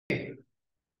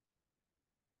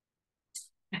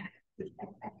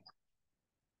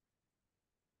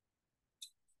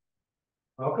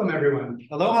Welcome, everyone.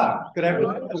 Aloha. Good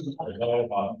afternoon.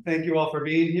 Thank you all for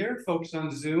being here. Folks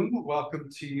on Zoom, welcome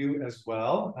to you as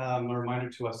well. A reminder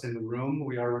to us in the room,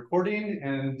 we are recording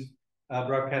and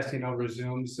broadcasting over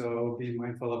Zoom, so be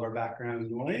mindful of our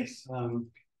background noise.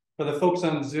 For the folks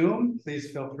on Zoom,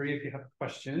 please feel free if you have a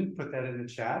question, put that in the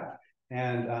chat,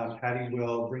 and Patty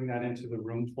will bring that into the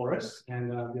room for us and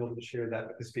be able to share that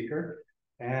with the speaker.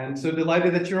 And so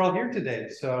delighted that you're all here today.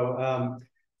 So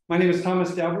my name is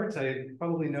Thomas Dauberts. I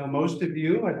probably know most of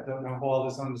you. I don't know who all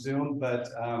is on Zoom, but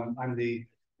I'm the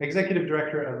Executive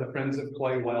Director of the Friends of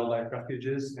Kauaʻi Wildlife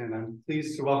Refuges, and I'm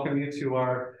pleased to welcome you to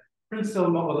our Princeville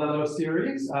Moʻolelo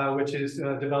series, which is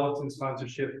developed in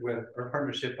sponsorship with or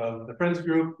partnership of the Friends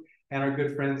Group and our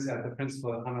good friends at the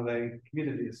Princeville Hanalei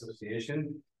Community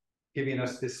Association, giving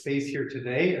us this space here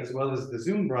today, as well as the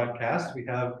Zoom broadcast. We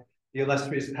have the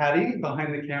illustrious Patty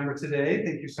behind the camera today.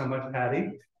 Thank you so much,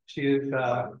 Patty. She is,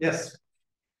 yes.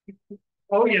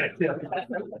 Oh, yeah.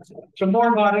 The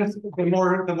more modest, the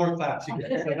more claps you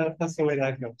get. So that's the way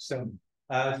that goes. So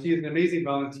she is an amazing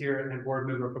volunteer and board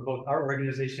member for both our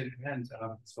organization and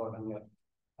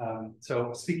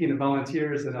so speaking of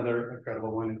volunteers, another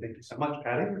incredible one. And thank you so much,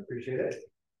 Patty. We appreciate it.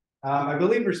 I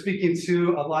believe we're speaking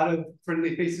to a lot of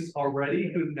friendly faces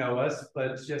already who know us,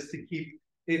 but just to keep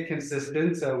it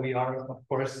consistent, we are, of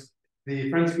course,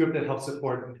 the Friends Group that helps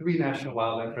support the 3 national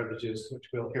wildlife refuges, which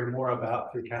we'll hear more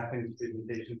about through Kathleen's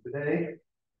presentation today.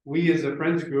 We as a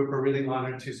Friends Group are really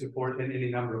honored to support in any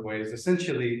number of ways.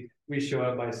 Essentially, we show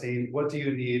up by saying, what do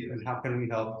you need and how can we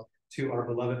help to our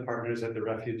beloved partners at the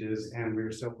refuges? And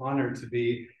we're so honored to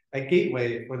be a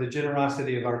gateway for the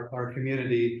generosity of our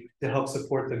community to help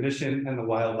support the mission and the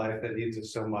wildlife that needs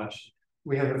us so much.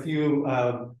 We have a few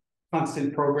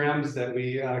constant programs that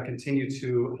we continue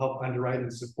to help underwrite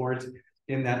and support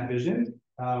in that vision.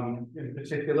 In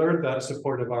particular, the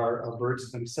support of our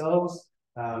birds themselves,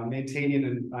 maintaining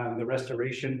and the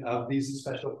restoration of these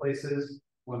special places.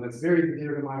 One that's very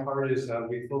dear to my heart is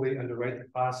we fully underwrite the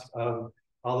cost of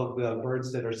all of the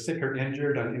birds that are sick or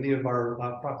injured on any of our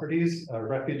properties,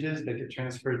 refuges that get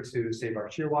transferred to Save Our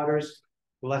Shearwaters.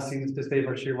 Blessings to Save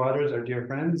Our Shearwaters, our dear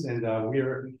friends, and we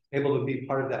are able to be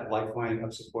part of that lifeline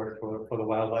of support for the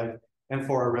wildlife and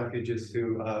for our refuges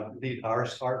who need our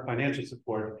financial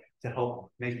support to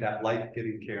help make that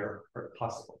life-giving care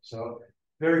possible. So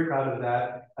very proud of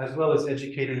that, as well as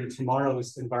educating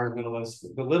tomorrow's environmentalists,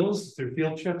 the littles through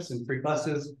field trips and free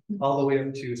buses, all the way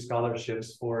up to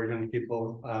scholarships for young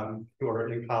people who are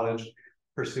in college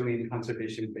pursuing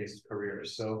conservation-based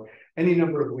careers. So any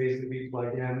number of ways that we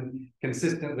plug in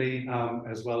consistently,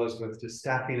 as well as with just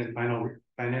staffing and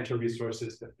financial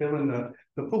resources to fill in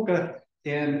the puka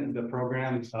in the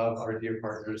programs of our dear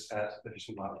partners at the Fish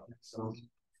and Wildlife. So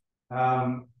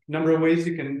number of ways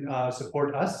you can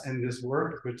support us in this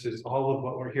work, which is all of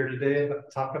what we're here today to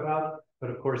talk about, but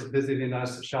of course, visiting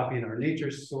us, shopping our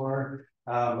nature store,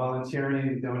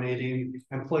 volunteering, donating,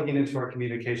 and plugging into our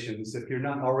communications. If you're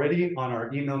not already on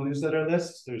our email newsletter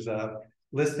list, there's a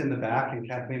list in the back, and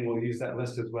Kathleen will use that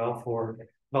list as well for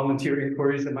volunteer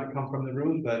inquiries that might come from the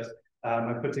room. But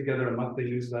I put together a monthly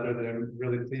newsletter that I'm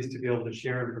really pleased to be able to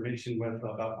share information with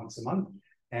about once a month.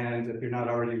 And if you're not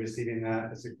already receiving that,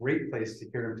 it's a great place to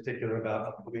hear in particular about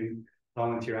upcoming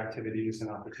volunteer activities and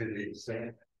opportunities.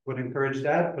 So would encourage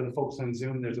that. For the folks on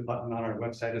Zoom, there's a button on our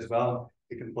website as well.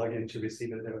 You can plug in to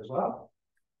receive it there as well.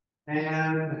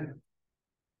 And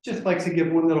just like to give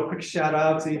one little quick shout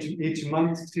out each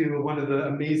month to one of the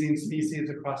amazing species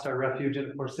across our refuge.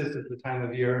 And of course, this is the time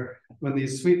of year when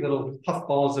these sweet little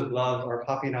puffballs of love are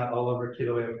popping out all over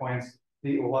Kīlauea points.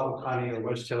 The ʻohana or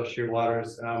wedge-tailed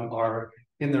shearwaters are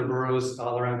in their burrows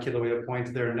all around Kīlauea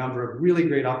Point. There are a number of really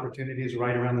great opportunities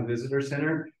right around the visitor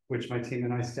center, which my team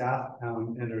and I staff,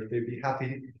 and they'd be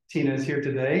happy. Tina is here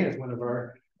today as one of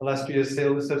our illustrious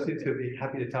sales associates who would be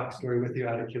happy to talk story with you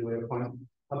out of Kīlauea Point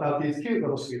about these cute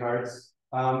little sweethearts.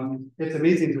 It's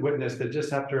amazing to witness that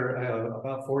just after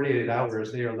about 48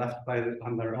 hours, they are left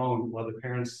on their own while the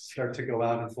parents start to go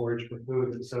out and forage for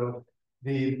food. And so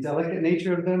the delicate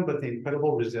nature of them, but the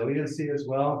incredible resiliency as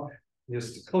well.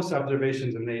 Just close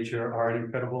observations of nature are an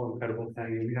incredible thing.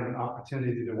 And we have an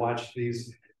opportunity to watch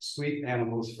these sweet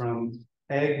animals from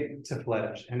egg to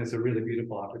fledge. And it's a really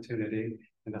beautiful opportunity.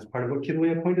 And that's part of what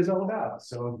Kīlauea Point is all about.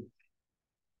 So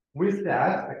with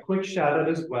that, a quick shout out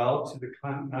as well to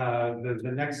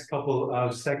the next couple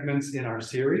of segments in our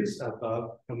series of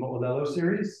the Moʻolelo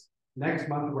series. Next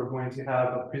month, we're going to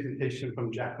have a presentation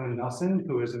from Jacqueline Nelson,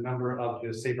 who is a member of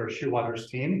the Save Our Shearwaters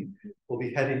team. we'll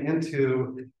be heading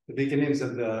into the beginnings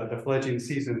of the fledging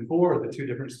season for the 2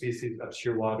 different species of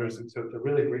shearwaters. And so it's a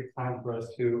really great time for us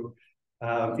to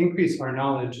increase our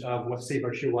knowledge of what Save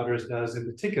Our Shearwaters does, in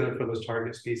particular for those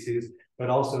target species, but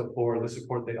also for the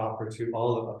support they offer to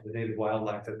all of the native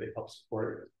wildlife that they help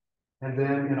support. And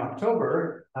then in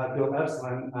October, Bill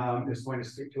Eslin is going to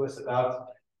speak to us about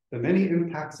the many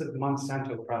impacts of the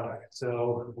Monsanto product.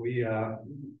 So we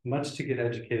much to get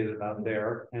educated about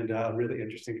there, and a really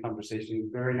interesting conversation,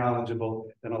 very knowledgeable,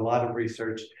 and a lot of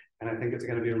research. And I think it's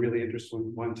going to be a really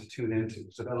interesting one to tune into.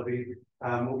 So that'll be,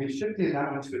 we'll be shifting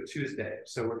that one to a Tuesday.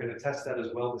 So we're going to test that as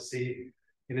well to see,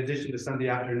 in addition to Sunday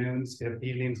afternoons, if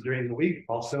evenings during the week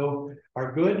also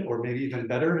are good, or maybe even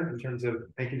better in terms of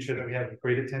making sure that we have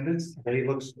great attendance. Today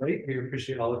looks great. We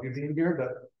appreciate all of you being here.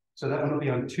 But so that one will be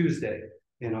on Tuesday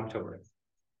in October.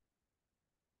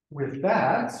 With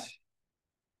that,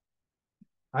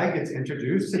 I get to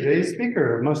introduce today's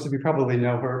speaker. Most of you probably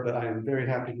know her, but I am very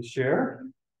happy to share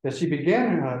that she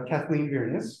began, Kathleen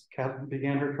Viernes,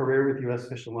 began her career with U.S.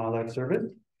 Fish and Wildlife Service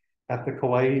at the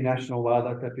Kauaʻi National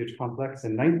Wildlife Refuge Complex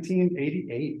in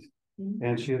 1988.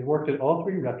 And she has worked at all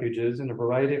 3 refuges in a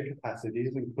variety of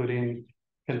capacities, including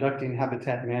conducting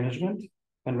habitat management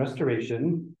and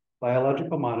restoration,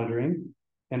 biological monitoring,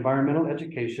 environmental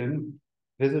education,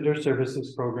 visitor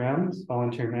services programs,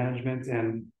 volunteer management,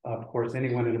 and of course,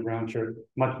 anyone in a brown shirt,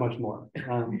 much, much more.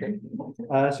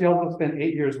 She also spent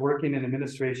 8 years working in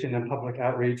administration and public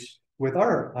outreach with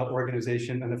our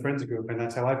organization and the Friends Group. And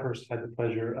that's how I first had the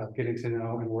pleasure of getting to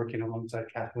know and working alongside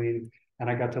Kathleen. And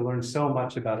I got to learn so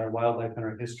much about our wildlife and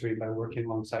our history by working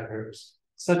alongside her. It was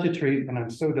such a treat, and I'm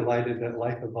so delighted that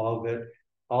life evolved, that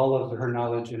all of her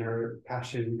knowledge and her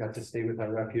passion got to stay with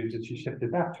our refuge, and she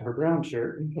shifted back to her brown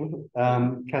shirt.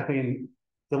 Kathleen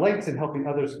delights in helping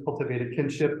others cultivate a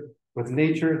kinship with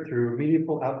nature through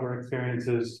meaningful outdoor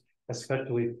experiences,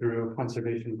 especially through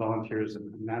conservation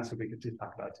volunteerism, and that's what we get to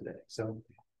talk about today. So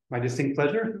my distinct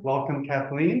pleasure, welcome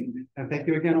Kathleen, and thank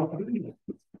you again all for being here.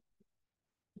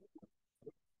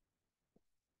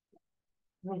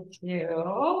 Thank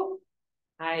you.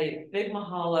 Hi, big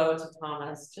mahalo to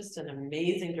Thomas, just an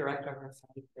amazing director of our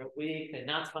study group. We could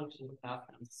not function without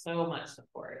him. So much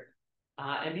support.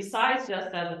 And besides just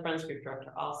as a Friends Group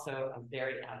director, also a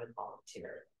very avid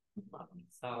volunteer.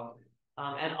 So,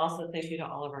 and also thank you to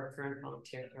all of our current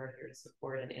volunteers who are here to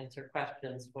support and answer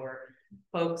questions for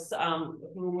folks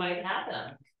who might have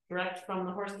them direct from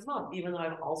the horse's mouth. Even though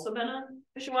I've also been a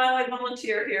Fish and Wildlife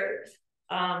volunteer here,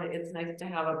 it's nice to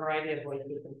have a variety of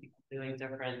voices and people doing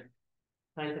different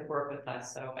kinds of work with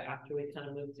us. So after we kind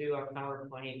of move through our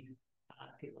PowerPoint,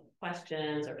 people have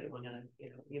questions, or they want to,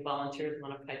 you volunteers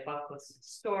want to pipe up with some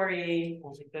story,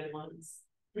 only good ones.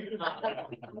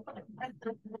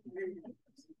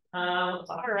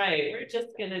 All right, we're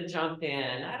just going to jump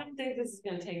in. I don't think this is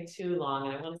going to take too long.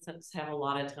 I want to have a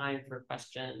lot of time for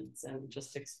questions and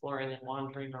just exploring and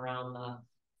wandering around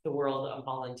the world of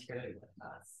volunteering with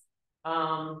us.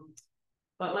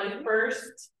 But my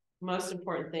first most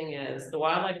important thing is the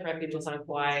wildlife refuges on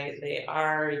Kauai, they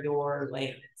are your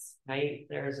lands, right?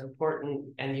 There's important,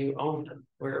 and you own them.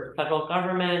 We're federal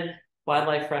government.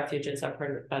 Wildlife refuges are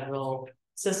part of the federal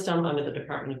system under the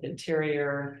Department of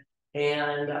Interior,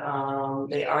 and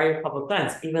they are your public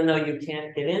lands. Even though you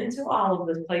can't get into all of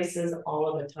the places all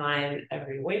of the time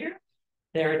everywhere,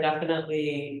 they're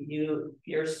definitely,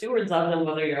 you're stewards of them,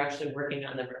 whether you're actually working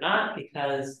on them or not,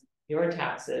 because your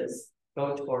taxes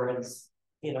go towards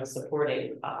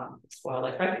supporting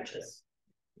wildlife refuges.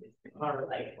 All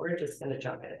right, we're just going to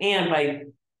jump in. And by,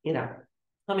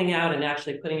 coming out and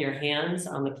actually putting your hands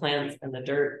on the plants and the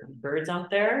dirt and the birds out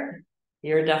there,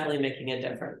 you're definitely making a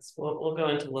difference. We'll go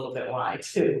into a little bit why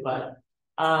too, but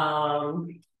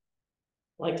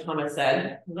like Thomas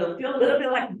said, we'll feel a little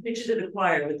bit like preaching to the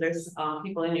choir, but there's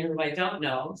people in here who I don't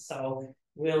know, so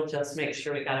we'll just make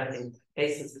sure we got everything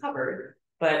bases covered.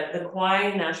 But the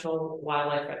Kauaʻi National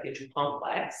Wildlife Refuge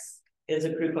Complex is a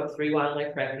group of 3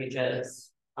 wildlife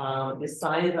refuges. The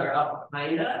signs are up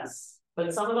behind us,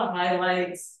 but some of the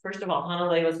highlights, first of all,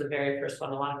 Hanalei was the very first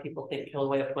one. A lot of people think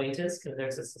Kīlauea Point is because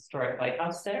there's this historic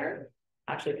lighthouse there.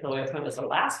 Actually, Kīlauea Point was the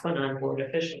last one on board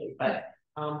officially, but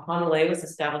Hanalei was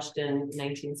established in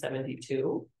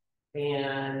 1972.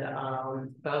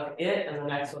 And both it and the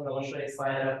next one that I'll show you a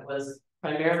slide of was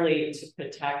primarily to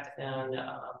protect and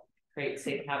create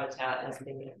safe habitat as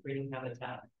breeding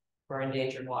habitat for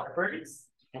endangered water birds.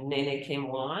 And Nene came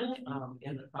along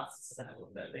in the process of that a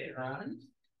little bit later on.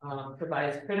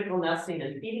 Provides critical nesting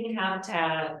and feeding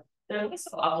habitat. There are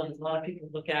also uplands. A lot of people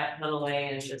look at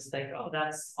Hanalei and just think, oh,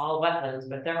 that's all wetlands,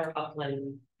 but there are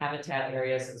upland habitat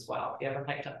areas as well. If you ever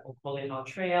hiked up Moʻolelo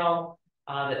Trail,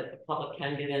 that the public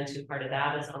can get into. Part of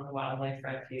that is on the wildlife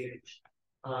refuge.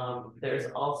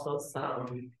 There's also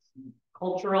some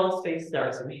cultural space. There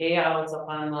are some hayouts up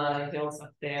on the hills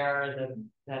up there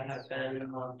that have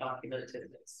been documented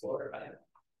and explored by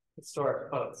historic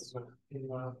folks in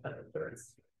the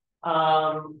thirds.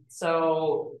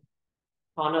 So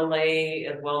Hanalei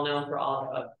is well known for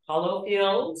all the hollow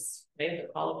fields, right? The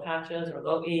hollow patches or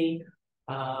lo'i.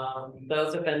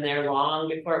 Those have been there long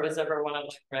before it was ever a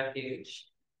wildlife refuge.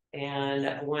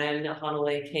 And when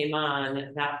Hanalei came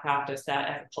on, that practice, that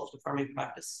agricultural farming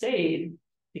practice stayed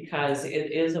because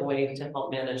it is a way to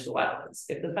help manage the wetlands.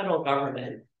 If the federal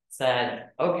government said,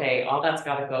 okay, all that's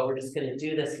got to go, we're just going to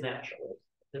do this naturally.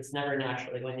 It's never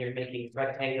naturally when you're making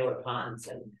rectangular ponds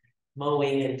and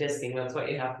mowing and disking. That's what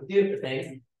you have to do for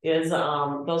things. Is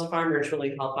those farmers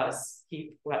really help us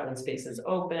keep wetland spaces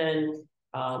open,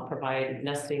 provide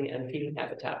nesting and feeding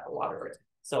habitat for waterbirds.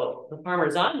 So the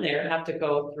farmers on there have to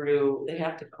go through, they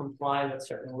have to comply with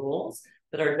certain rules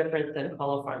that are different than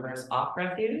fellow farmers off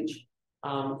refuge.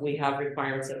 We have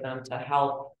requirements of them to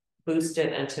help boost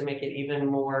it and to make it even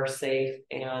more safe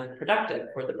and productive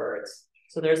for the birds.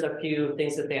 So there's a few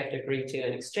things that they have to agree to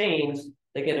in exchange.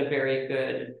 They get a very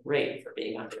good rate for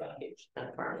being on the refuge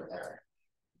and farming there.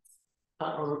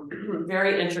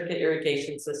 Very intricate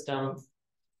irrigation system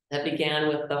that began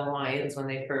with the Hawaiians when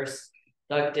they first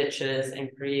dug ditches and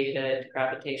created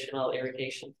gravitational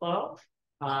irrigation flow.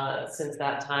 Since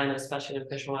that time, especially when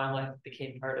Fish and Wildlife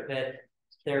became part of it,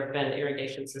 there have been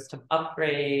irrigation system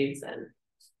upgrades and,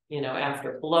 you know,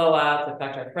 after blow up. In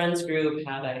fact, our friends group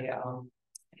had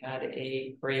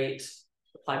a great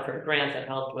applied for a grant that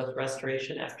helped with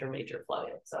restoration after major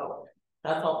flooding. So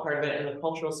that's all part of it. And the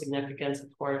cultural significance, of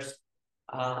course,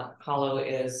 kalo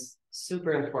is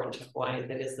super important to Hawaii.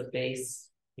 That is the base,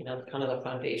 you know, kind of the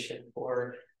foundation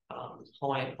for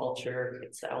Hawaiian culture.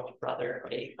 It's the elder brother,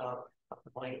 right, of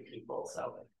Hawaiian people.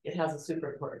 So it has a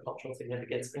super important cultural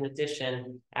significance. In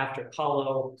addition, after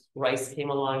kalo, rice came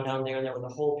along down there, and there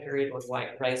was a whole period when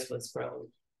white rice was grown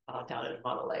down in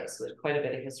Hanalei. So there's quite a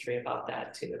bit of history about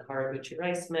that too. The Haraguchi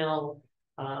Rice Mill,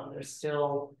 there's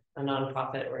still a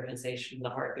nonprofit organization the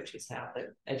Haraguchis have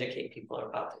that educate people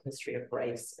about the history of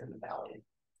rice in the valley.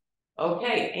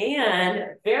 Okay,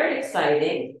 and very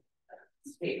exciting,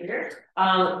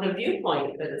 the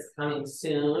viewpoint that is coming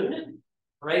soon,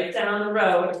 right down the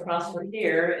road across from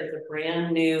here is a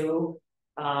brand new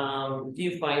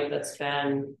viewpoint that's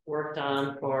been worked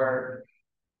on for,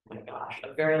 oh my gosh,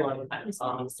 a very long time, that's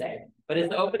all I'm gonna say. But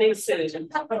it's opening soon,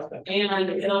 and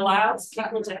it allows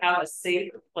people to have a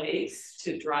safer place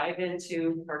to drive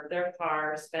into, park their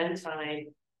car, spend time.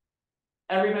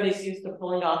 Everybody's used to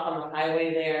pulling off on the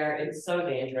highway there. It's so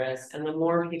dangerous. And the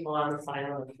more people on this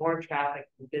island, the more traffic,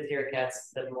 the busier it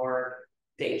gets, the more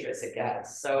dangerous it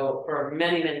gets. So for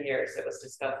many, many years, it was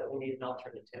discussed that we need an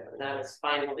alternative. And that is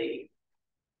finally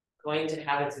going to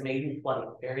have its maiden flight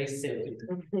very soon.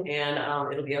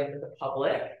 And it'll be open to the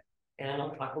public. And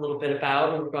I'll talk a little bit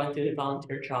about, when we're going through the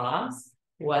volunteer jobs,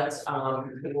 what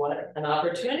an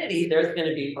opportunity there's going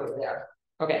to be for there.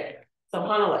 Okay. So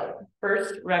Hanalei,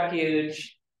 first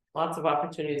refuge, lots of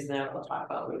opportunities now we'll talk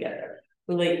about when we get there.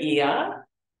 Kīlauea,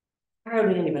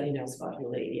 hardly anybody knows about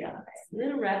Kīlauea.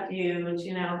 Little refuge,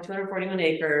 you know, 241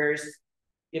 acres.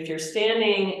 If you're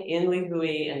standing in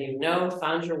Lihue and you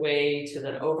found your way to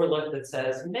the overlook that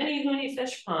says many huni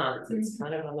fish ponds, it's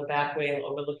kind of on the back way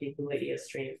overlooking Kīlauea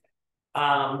stream.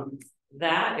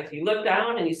 That, if you look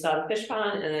down and you saw the fish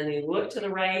pond and then you look to the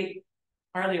right,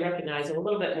 hardly recognize it a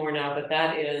little bit more now, but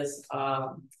that is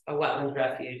a wetland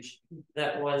refuge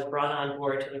that was brought on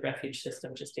board to the refuge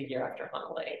system just a year after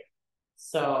Hanalei.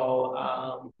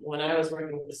 So when I was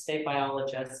working with the state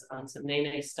biologist on some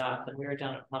nene stuff, and we were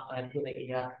down at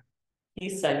Kīlauea, he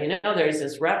said, you know, there's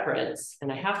this reference,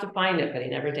 and I have to find it, but he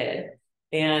never did.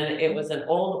 And it was an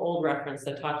old reference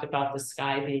that talked about the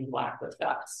sky being black with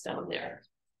ducks down there,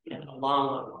 you know, a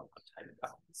long time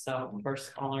ago. So of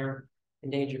course, all our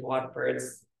endangered water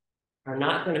birds are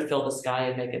not going to fill the sky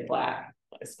and make it black,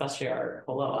 especially our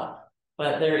koloa.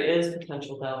 But there is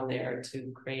potential down there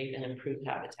to create an improved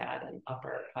habitat and up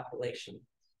our population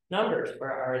numbers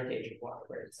for our endangered water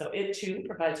birds. So it too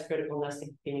provides critical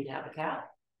nesting feeding habitat.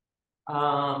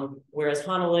 Whereas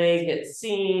Hanalei gets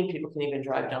seen, people can even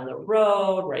drive down the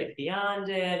road right beyond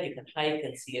it. You can hike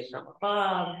and see it from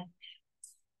above.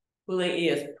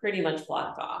 Kīlauea is pretty much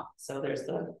blocked off. So there's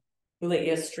the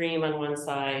Kīlauea stream on one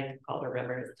side, called a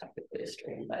river, it's technically a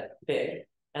stream, but big.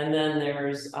 And then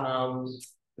there's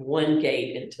one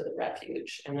gate into the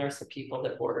refuge, and there's some people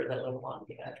that live along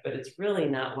the edge, but it's really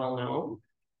not well known,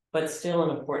 but still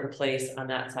an important place on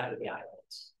that side of the island.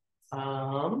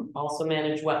 Also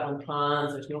manage wetland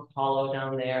ponds. There's no hollow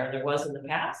down there. There was in the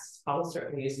past. Hollow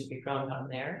certainly used to be grown down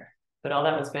there. But all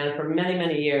that was banned for many,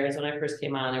 many years. When I first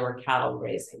came on, there were cattle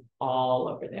grazing all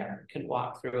over there. You could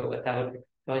walk through it without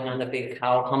going on the big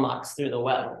cow hummocks through the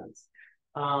wetlands.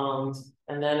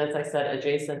 And then, as I said,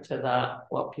 adjacent to the,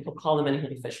 what people call the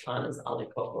Mini Fish Pond is Ali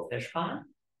Coco Fish Pond.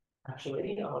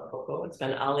 Actually, Ali Coco. It's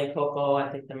been Ali Coco. I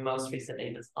think the most recent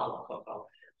name is Ali Coco.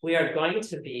 We are going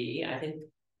to be, I think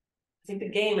the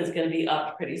game is going to be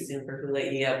up pretty soon for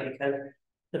Kīlauea because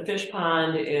the fish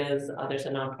pond is, there's a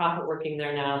nonprofit working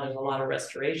there now. There's a lot of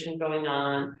restoration going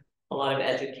on, a lot of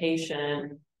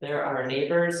education. There are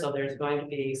neighbors, so there's going to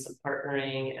be some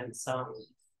partnering and some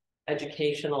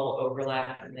educational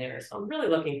overlap in there. So I'm really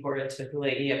looking forward to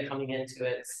Kīlauea coming into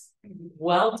its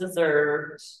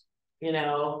well-deserved, you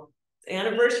know,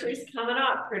 anniversary's coming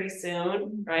up pretty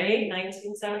soon, right?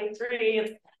 1973,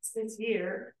 it's this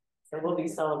year. So we'll be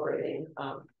celebrating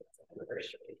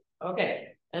anniversary. Okay.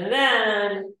 And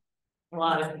then a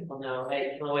lot of people know,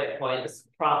 right? Kīlauea Point is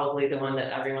probably the one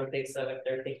that everyone thinks of if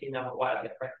they're thinking of a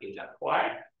wildlife refuge on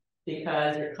Kauai,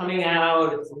 because you're coming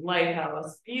out, it's a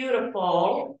lighthouse,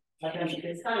 beautiful.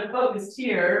 It's kind of focused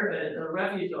here, but the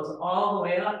refuge goes all the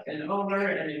way up and over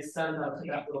and extends up to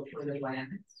that little point of land.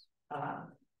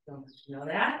 Don't you know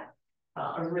that?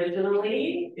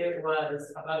 Originally, it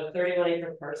was about a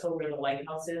 31-acre parcel where the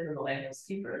lighthouse is and the lighthouse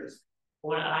keepers.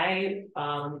 When I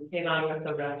came on with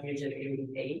the refuge in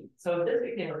 '88, so this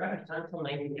became a refuge until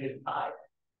 1985.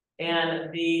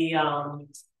 And the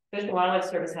Fish and Wildlife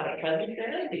Service had a presence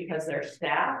in it because their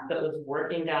staff that was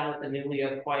working down at the newly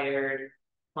acquired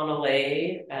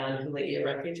Hanalei and Kīlauea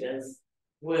refuges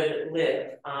would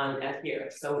live at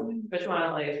here. So Fish and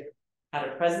Wildlife had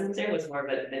a presence there. It was more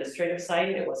of an administrative site.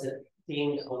 It wasn't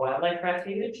deemed a wildlife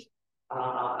refuge.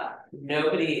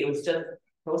 It was just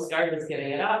Coast Guard was giving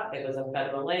it up. It was on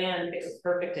federal land. It was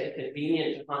perfect and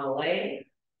convenient to Hanalei.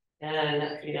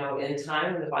 And, you know, in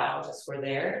time when the biologists were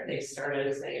there, they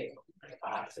started saying, oh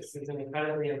my gosh, this is an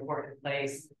incredibly important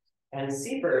place and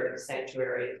seabird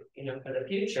sanctuary, you know, for the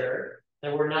future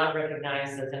that were not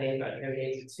recognized as any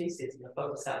endangered species. And the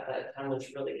focus at that time was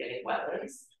really getting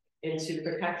wetlands into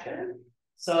protection.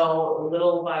 So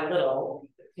little by little,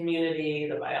 the community,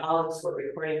 the biologists were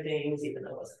reporting things, even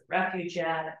though it wasn't a refuge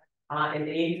yet. In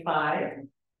 '85,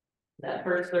 that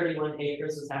first 31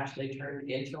 acres was actually turned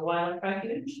into a wildlife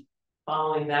refuge.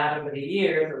 Following that, over the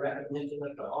years, the recognition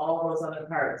of all those other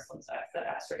parts, that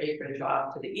extra acreage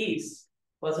off to the east,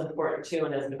 was important too.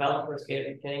 And as developers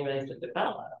getting ready to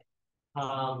develop,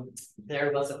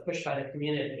 there was a push by the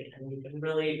community, and you can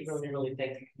really, really, really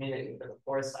thank the community for the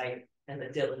foresight and the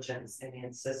diligence and the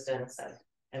insistence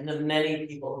and the many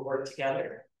people who work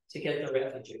together to get the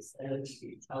refuges. And it's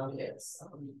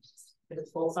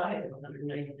full size,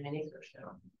 199 acres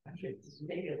now. Actually,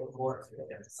 maybe a little more if we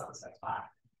get to Sunset Spot.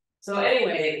 So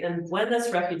anyway, and when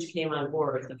this refuge came on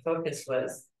board, the focus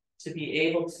was to be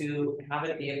able to have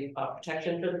it be a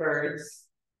protection for the birds.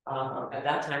 At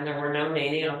that time, there were no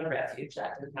nene on the refuge.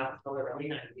 That didn't happen until the early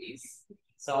 90s.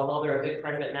 So although they're a big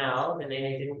part of it now, the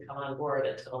nene didn't come on board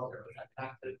until there was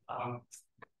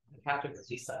a captive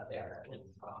release out there in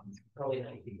early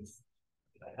 90s.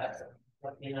 That's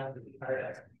lucky enough to be part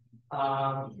of it.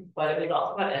 But it was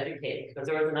also about educating, because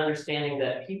there was an understanding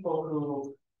that people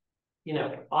who, you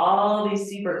know, all these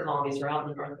seabird colonies are out in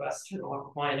the northwestern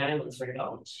Hawaiian Islands right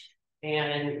now.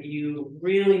 And you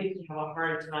really have a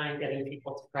hard time getting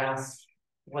people to grasp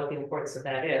what the importance of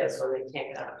that is, or they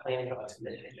can't get on a plane and go out to the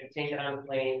They can't get on a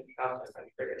plane, travel to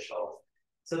British shoals.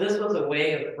 So this was a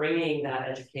way of bringing that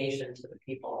education to the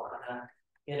people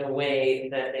in a way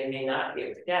that they may not be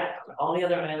able to get. All the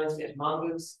other islands, we have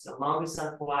mongoose, so mongoose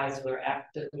on Kauai, so they're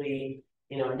actively,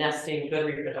 you know, nesting, good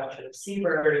reproduction of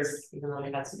seabirds, even though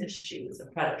they've had some issues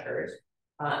of predators,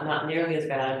 not nearly as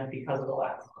bad because of the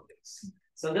lack of mongoose.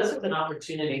 So this was an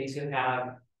opportunity to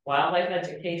have wildlife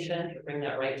education, to bring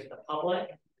that right to the public,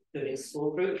 including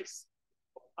school groups.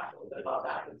 We'll talk a little bit about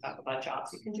that and talk about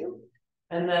jobs you can do.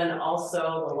 And then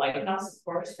also the lighthouse, of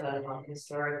course, the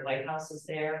historic lighthouse is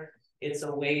there. It's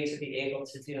a way to be able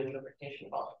to do interpretation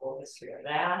about the whole history of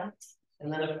that.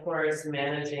 And then, of course,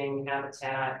 managing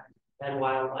habitat and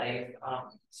wildlife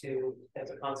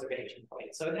as a conservation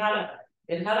point. So it had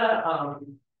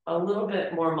a little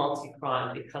bit more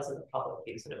multi-pronged because of the public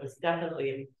piece, and it was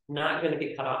definitely not going to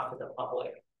be cut off to the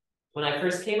public. When I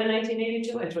first came in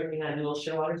 1982, I was working on Newell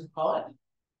Shearwater's College,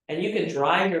 and you could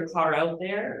drive your car out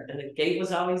there, and the gate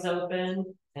was always open,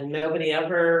 and nobody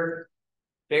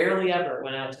barely ever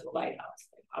went out to the lighthouse.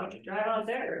 Like, how did you drive out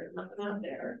there? There's nothing out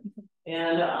there.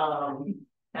 And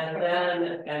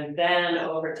And then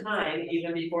over time,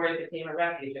 even before it became a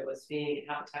refuge,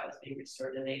 habitat was being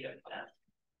restored to native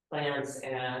plants,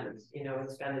 and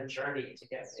it's been a journey to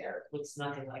get there. It looks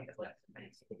nothing like it left in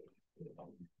 1980.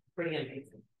 Pretty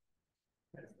amazing.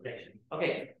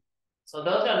 Okay, so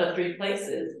those are the 3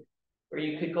 places where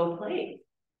you could go play.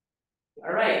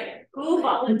 All right, who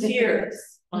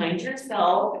volunteers? Find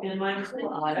yourself in my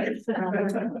closet.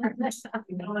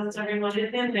 Notice everyone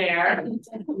is in there.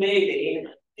 Maybe.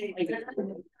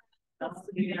 Sometimes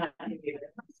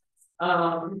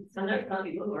some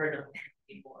people who are not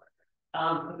before.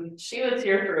 She was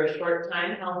here for a short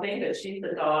time helping, but she's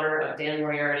the daughter of Dan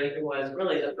Moriarty, who was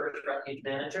really the first refuge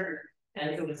manager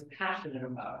and who was passionate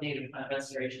about native plant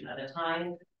restoration at a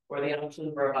time where the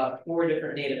options were about 4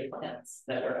 different native plants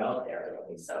that were out there.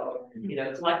 Really. So,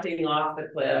 collecting off the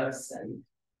cliffs, and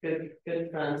good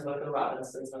friends with the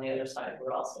Robinsons on the other side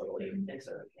were also really into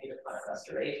native plant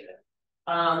restoration.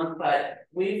 But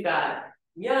we've got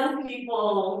young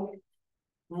people,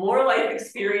 more life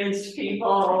experienced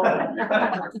people,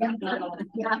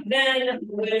 men,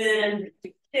 women,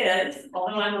 kids,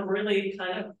 although I'm really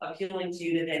kind of appealing to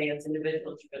you today as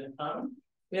individuals who are going to come.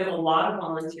 We have a lot of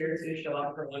volunteers who show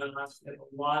up for one-on-ones. We have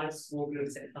a lot of school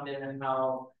groups that come in and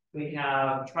help. We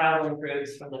have traveling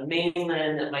groups from the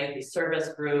mainland that might be service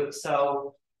groups.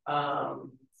 So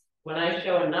when I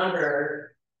show a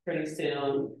number pretty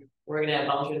soon, we're going to have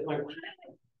volunteers going,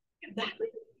 exactly.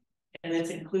 And it's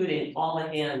including all the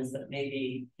hands that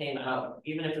maybe came out,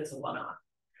 even if it's a one-off.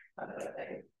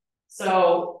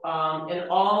 So in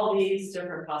all these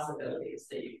different possibilities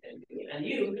that you can do, and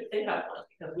you could think about one,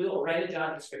 because we will write a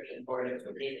job description for it if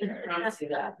we need it. I promise you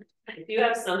that. If you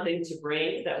have something to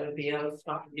bring that would be of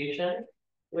contribution,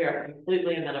 we are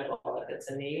completely amenable if it's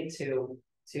a need to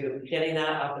getting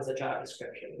that up as a job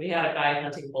description. We had a guy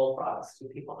hunting bullfrogs, 2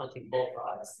 people hunting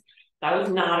bullfrogs. That was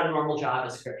not a normal job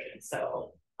description.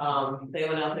 So they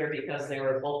went out there because they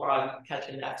were bullfrog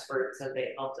catching experts, and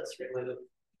they helped us remove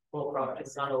bullfrog.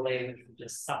 It's not a way we can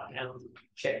just suck down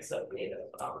chicks of native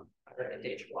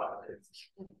endangered wildlife.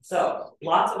 So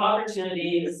lots of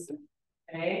opportunities.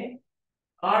 Okay.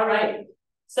 All right.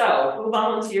 So who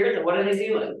volunteers and what are they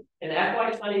doing? In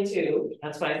FY22,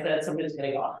 that's why I said somebody's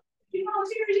gonna go off.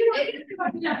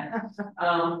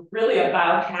 Really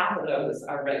about half of those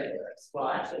are regulars. Well,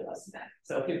 actually less than that.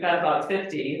 So if we've got about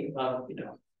 50, a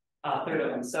third of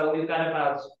them. So we've got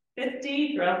about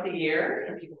 50 throughout the year,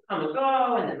 and people come and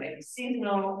go, and then maybe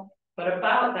seasonal, but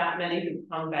about that many who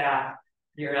come back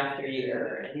year after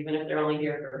year. And even if they're only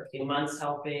here for a few months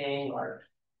helping, or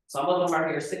some of them are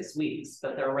here 6 weeks,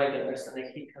 but they're regulars and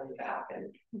they keep coming back.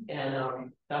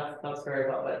 And that's very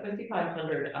well, but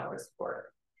 5,500 hours of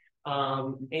work.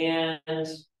 And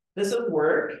this is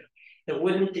work that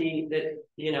wouldn't be that,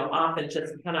 often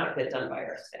just cannot get done by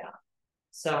our staff.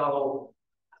 So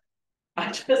I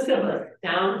just am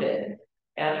astounded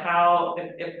at how,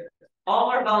 if all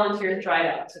our volunteers tried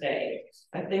out today,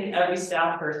 I think every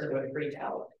staff person would freak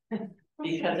out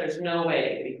because there's no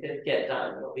way we could get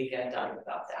done what we get done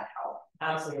without that help.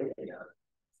 Absolutely not.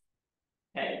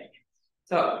 Okay,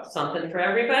 so something for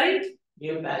everybody?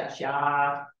 You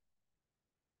betcha.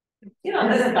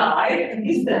 This guy,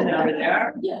 he's sitting over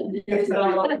there.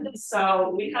 So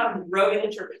we have roving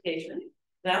interpretation.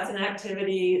 That's an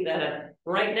activity that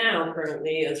right now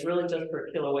currently is really just for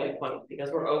Kīlauea Point, because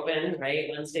we're open,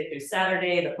 right? Wednesday through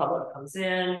Saturday, the public comes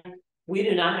in. We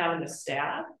do not have enough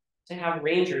staff to have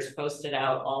rangers posted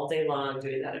out all day long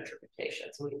doing that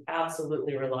interpretation. So we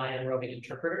absolutely rely on roving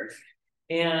interpreters.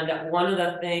 And one of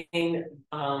the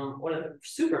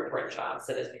super important jobs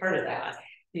that is part of that,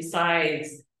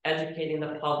 besides educating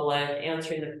the public,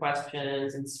 answering the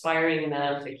questions, inspiring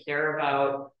them to care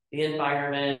about the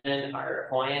environment, our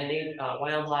Hawaiian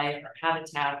wildlife, our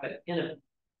habitat, but in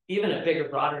even a bigger,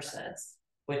 broader sense,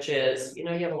 which is, you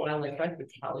have a wildlife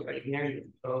refuge probably right here. You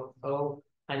can go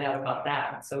find out about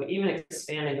that. So even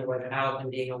expanding the word out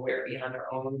and being aware beyond our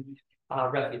own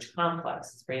refuge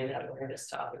complex is bringing that awareness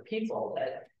to other people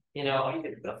that, you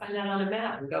can go find that on a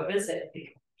map and go visit.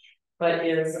 But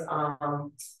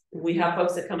we have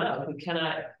folks that come out who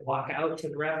cannot walk out to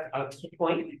the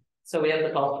point. So we have the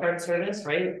golf cart service,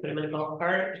 right? Put them in a golf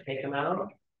cart, take them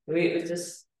out. We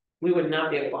would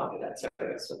not be able to offer that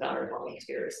service without our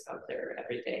volunteers out there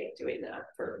every day doing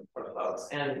that for folks.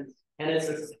 And it's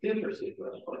a super,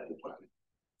 super important one.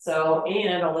 So,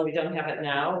 and although we don't have it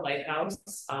now,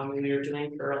 Lighthouse, we were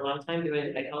doing for a long time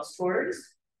doing Lighthouse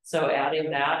tours. So adding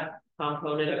that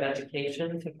component of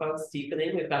education to folks,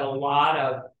 deepening, we've got a lot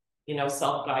of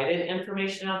self-guided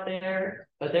information out there,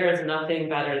 but there is nothing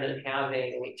better than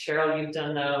having, Cheryl, you've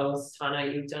done those, Tana,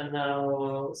 you've done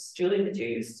those, Julie, did you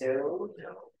used to?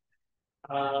 No.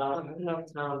 I don't know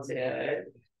if Tom did,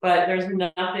 but there's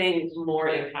nothing more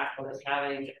impactful than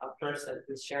having a person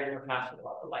who's sharing their passion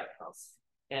about the lighthouse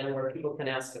and where people can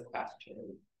ask a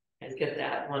question and get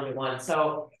that one-to-one.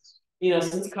 So,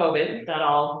 since COVID, that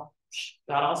all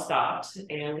stopped,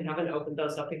 and we haven't opened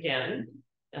those up again.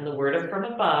 And the word from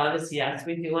above is, yes,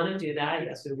 we do want to do that.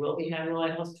 Yes, we will be having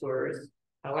lighthouse tours.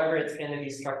 However, it's going to be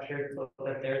structured so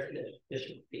that there's an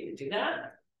efficient fee to do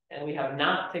that. And we have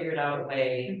not figured out a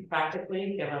way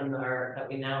practically, given that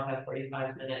we now have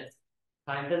 45-minute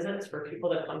time visits for people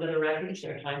that come to the refuge,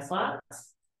 their time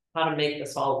slots, how to make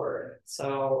this all work.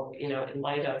 So, in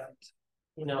light of,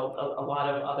 a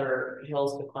lot of other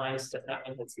hills to climb, stuff, that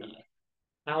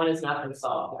one has not been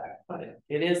solved yet, but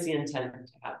it is the intent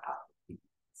to have happen.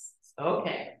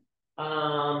 Okay.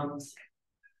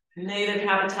 Native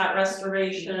habitat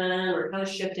restoration, we're kind of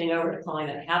shifting over to calling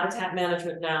it habitat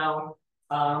management now.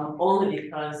 Only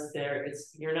because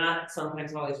you're not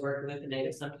sometimes always working with the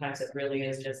native. Sometimes it really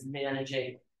is just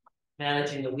managing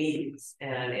the weeds,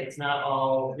 and it's not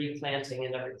all replanting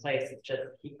in every place. It's just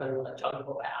keeping the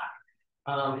jungle back.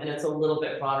 And it's a little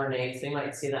bit broader name, so you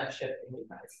might see that shifting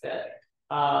quite a bit.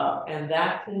 And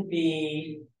that can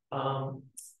be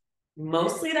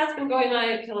mostly that's been going on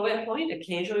at Kīlauea Point.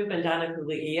 Occasionally we've been down at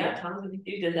Kīlauea. Tom, I think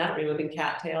you did that, removing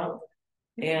cattails.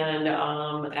 And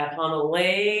at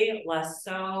Hanalei, less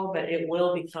so, but it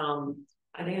will become,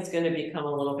 I think it's going to become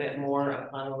a little bit more of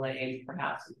Hanalei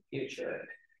perhaps in the future,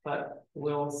 but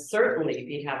we'll certainly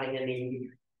be having a need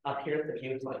up here at the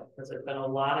viewpoint, because there's been a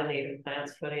lot of native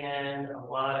plants put in, a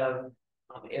lot of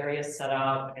areas set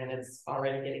up, and it's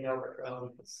already getting overgrown.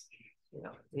 Because,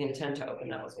 we intend to open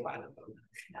that was a while ago.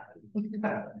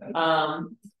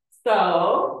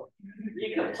 So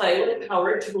you can play with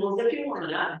power tools if you want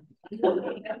to.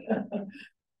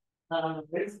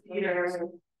 There's Peter.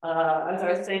 As I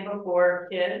was saying before,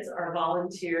 kids are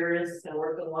volunteers and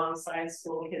work alongside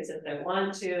school kids if they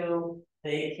want to.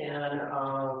 They can,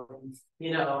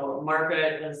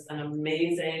 Margaret is an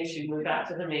amazing, she moved back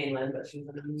to the mainland, but she's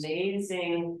an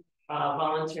amazing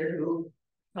volunteer who,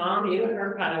 Tom, you and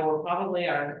her kind of were probably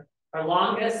our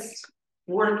longest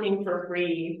working for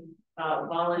free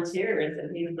volunteers,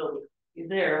 and he's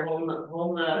there holding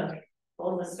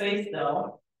the space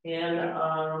though.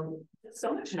 And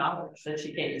so much knowledge that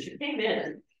she came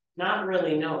in not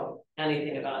really knowing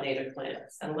anything about native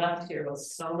plants, and left here with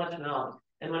so much knowledge.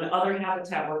 And when other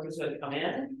habitat workers would come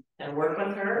in and work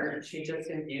with her, she just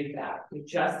infused that. We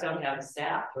just don't have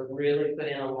staff to really put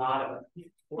in a lot of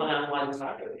one-on-one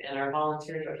time, and our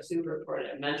volunteers are super important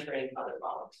at mentoring other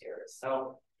volunteers.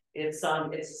 So it's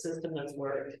a system that's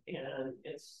worked, and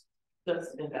it's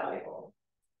just invaluable.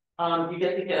 You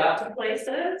get to get out to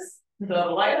places. The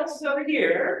lighthouse is over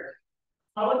here,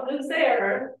 public is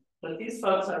there, but these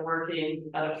folks are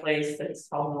working at a place that's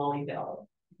called Moʻolelo.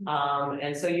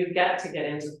 And so you get to get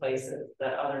into places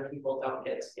that other people don't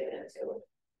get to get into.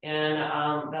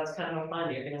 And that's kind of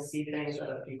fun. You're going to see things that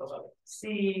other people don't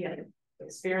see and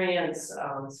experience.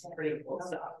 It's pretty cool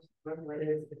stuff.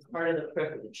 It's part of the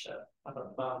privilege of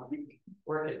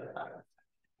working with them.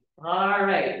 All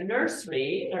right,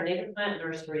 nursery, our native plant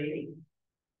nursery.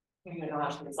 Oh my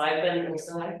gosh, since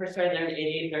I first started there in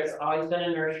 '80, there's always been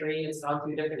a nursery. It's gone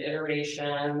through different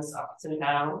iterations, ups and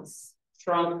downs,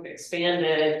 shrunk,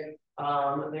 expanded.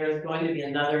 There's going to be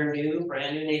another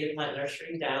brand new native plant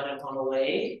nursery down at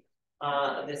Hanalei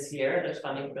this year. There's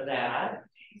funding for that.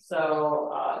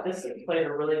 So this has played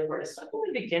a really important, especially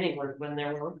in the beginning when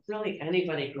there weren't really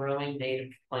anybody growing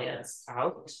native plants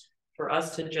out. For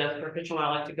us to just, for Fish and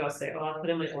Wildlife to go say, oh, I'll put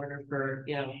in my order for,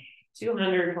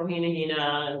 200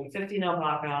 Hina and 50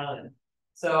 alpaca. And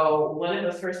so when it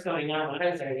was first going on, when I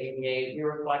was there in '88, we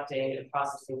were collecting and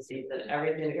processing seeds, and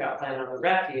everything that got planted on the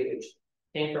refuge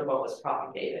came from what was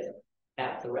propagated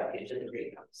at the refuge in the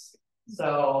greenhouse.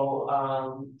 So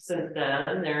since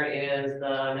then, there is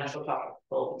the National Tropical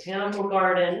Botanical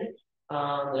Garden.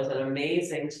 There's an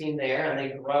amazing team there, and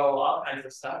they grow all kinds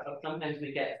of stuff. So sometimes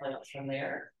we get plants from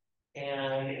there.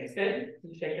 And it's good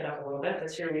to shake it up a little bit.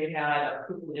 This year we had a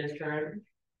cuckoo intern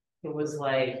who was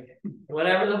like,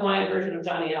 whatever the Hawaiian version of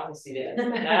Johnny Appleseed is.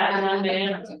 That one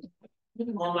man,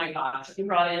 oh my gosh, he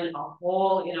brought in a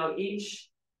whole, each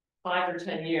 5 or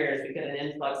 10 years, we get an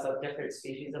influx of different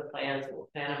species of plants, and we'll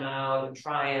plant them out and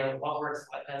try them, what works,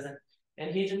 what doesn't.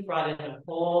 And he just brought in a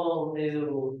whole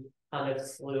new kind of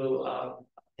slew of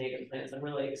native plants and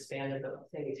really expanded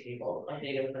the table of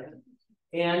native plants.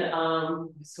 And I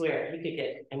swear, you could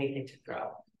get anything to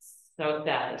grow. So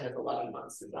sad that his 11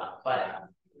 months is up, but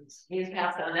he's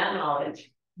passed on that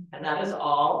knowledge. And that is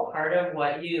all part of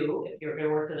what you, if you're going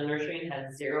to work in the nursery and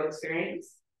have zero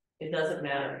experience, it doesn't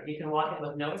matter. You can walk in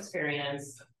with no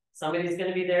experience. Somebody's going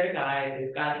to be there to guide.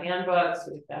 We've got handbooks.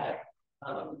 We've got,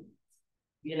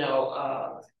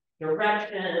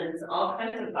 directions, all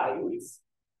kinds of guidance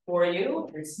for you,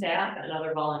 your staff, and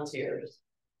other volunteers.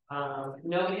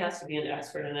 Nobody has to be an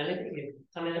expert in anything. You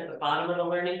come in at the bottom of the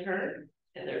learning curve,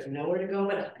 and there's nowhere to go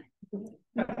but up.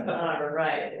 All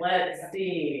right, let's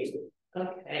see.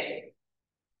 Okay.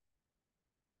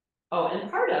 Oh,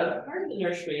 and part of the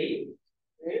nursery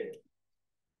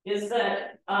is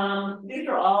that these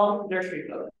are all nursery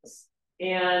photos,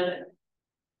 and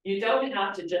you don't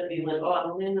have to just be like, oh,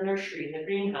 I'm in the nursery, in the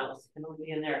greenhouse, and I'll be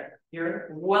in there. You're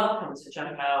welcome to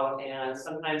jump out, and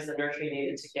sometimes the nursery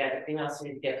needed to get greenhouse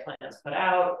needed to get plants put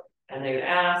out, and they would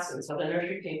ask, and so the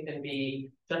nursery team can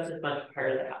be just as much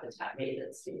part of the habitat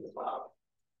maintenance team as well.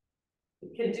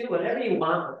 You can do whatever you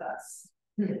want with us.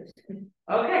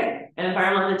 Okay,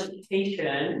 environmental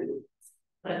education.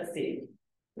 Let's see.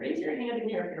 Raise your hand in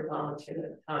here if you're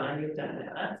volunteering. Oh, you've done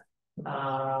that.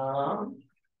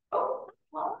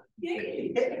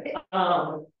 Yay.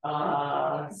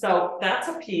 So that's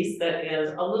a piece that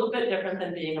is a little bit different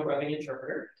than being a roving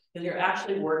interpreter, because you're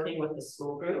actually working with the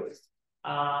school groups.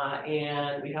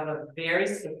 And we have a very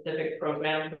specific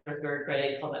program for third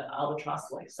grade called the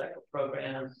Albatross Life Cycle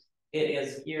Program. It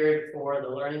is geared for the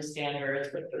learning standards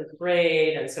for third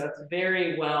grade, and so it's a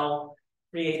very well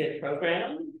created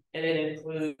program, and it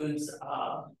includes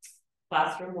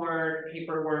classroom work,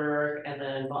 paperwork, and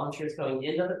then volunteers going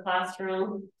into the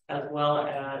classroom, as well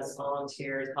as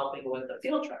volunteers helping with the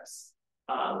field trips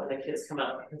when the kids come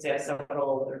out, because they have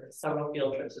several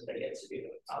field trips that they get to do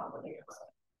when they come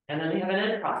out. And then they have an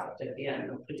end project at the end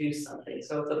to produce something.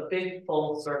 So it's a big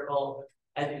full circle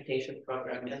education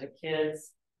program, and the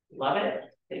kids love it.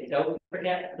 They don't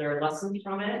forget their lessons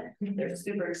from it. They're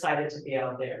super excited to be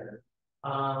out there.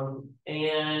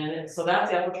 And so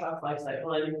that's the Albatross life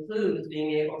cycle. It includes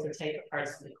being able to take apart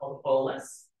something called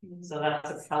bolus. So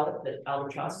that's a pellet that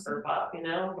albatross herp up,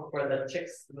 before the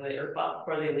chicks,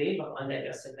 before they leave of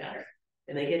undigested matter.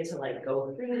 And they get to like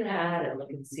go through that and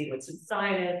look and see what's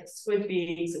inside it, the squid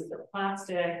beaks, it's the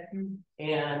plastic.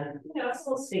 And it's a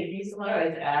little sneaky, so that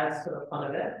always adds to the fun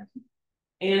of it.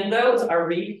 And those are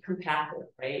recompacted,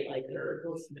 right? Like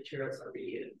those materials are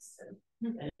reused,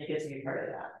 and it gets to be part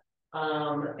of that.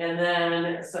 And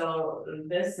then, so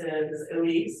this is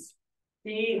Elise.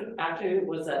 She actually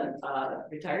was a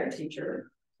retired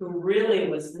teacher who really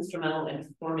was instrumental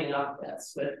in forming up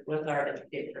this with our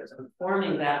educators and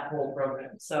forming that whole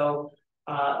program. So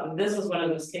this was one of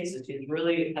those cases. She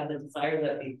really had the desire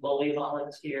that we fully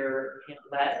volunteer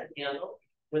led and handled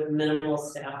with minimal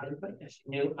staff input, because she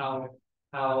knew how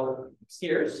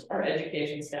scarce our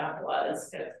education staff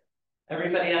was.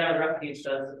 Everybody at our refuge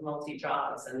does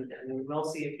multi-jobs, and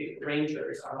mostly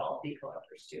rangers are all bee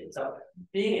collectors too. So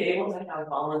being able to have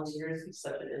volunteers be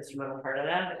such an instrumental part of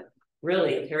that and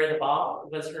really carry the ball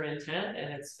was her intent,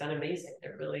 and it's been amazing.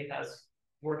 It really has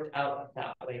worked out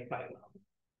that way quite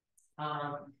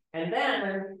well. And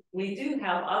then we do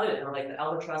have other, like the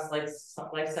Albatross Life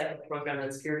Cycle Program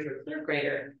that's geared to a third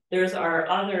grader. There's our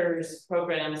others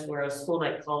programs where a school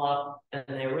might call up and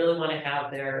they really want to have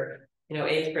their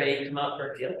 8th grade come out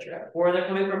for a field trip, or they're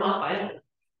coming from off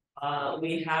island.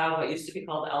 We have what used to be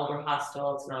called Elder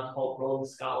Hostel. It's now called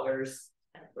Rhodes Scholars.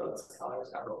 And Rhodes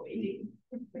Scholars are waiting.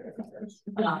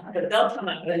 But they'll come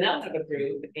out and they'll have a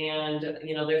group, and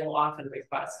they will often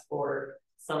request for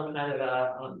some kind of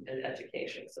an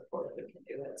education support who can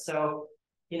do it. So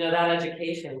that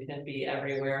education can be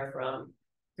everywhere from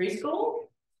preschool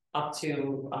up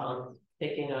to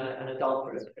taking an adult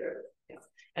group through.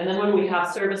 And then when we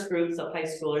have service groups of high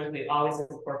schoolers, we always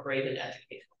incorporate an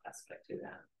educational aspect to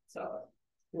that. So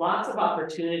lots of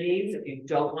opportunities. If you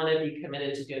don't want to be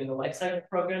committed to doing the life cycle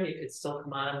program, you could still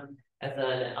come on as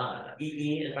an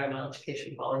EE, environmental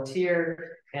education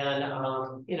volunteer, and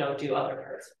do other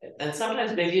parts of it. And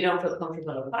sometimes maybe you don't feel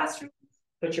comfortable in a classroom,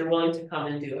 but you're willing to come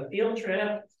and do a field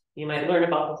trip. You might learn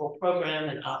about the whole program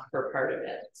and opt for part of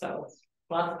it. So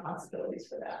lots of possibilities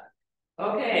for that.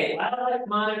 Okay, wildlife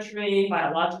monitoring,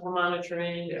 biological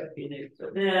monitoring, there are a few names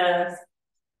for this.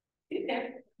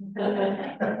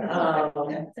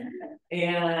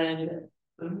 And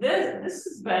this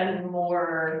has been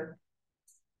more,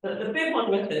 the big one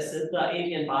with this is the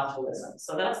avian botulism.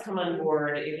 So that's come on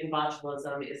board. Avian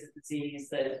botulism is a disease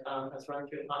that has run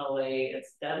through Hanalei.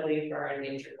 It's deadly for our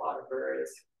endangered water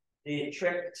birds. The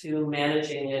trick to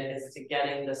managing it is to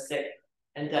getting the sick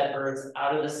and dead birds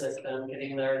out of the system,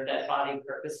 getting their dead body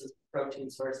purposes protein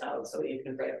source out so you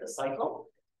can break the cycle.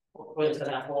 We'll go into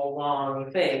that whole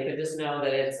long thing, but just know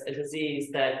that it's a disease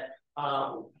that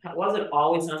wasn't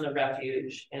always on the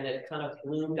refuge, and it kind of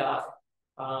bloomed up.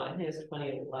 I think it was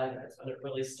 2011 when it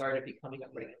really started becoming a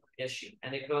regular issue,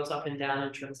 and it goes up and down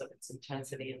in terms of its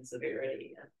intensity and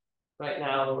severity. And right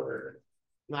now we're,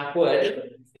 knock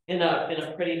wood, in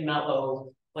a pretty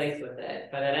mellow place with it,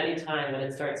 but at any time when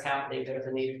it starts happening, there's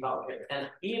a need for volunteers. And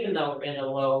even though we're in a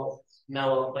low,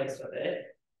 mellow place with it,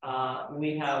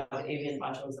 we have avian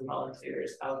botulism and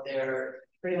volunteers out there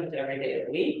pretty much every day of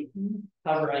the week,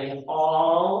 covering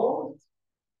all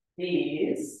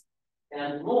these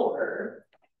and more,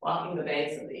 walking the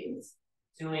banks of these,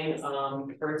 doing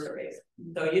bird surveys.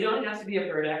 So you don't have to be a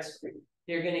bird expert.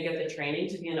 You're going to get the training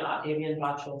to be an avian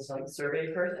botulism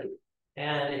survey person,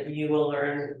 and you will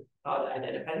learn how to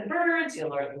identify the birds.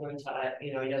 You'll learn how to,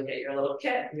 you'll get your little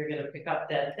kit. You're going to pick up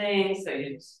dead things. So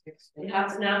you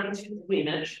have to now be too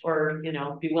squeamish, or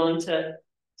be willing to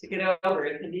get over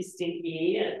it. It can be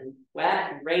stinky and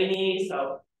wet and rainy.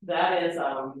 So that is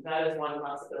one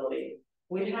possibility.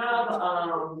 We have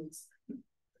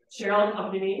Cheryl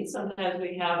accompanying. Sometimes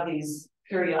we have these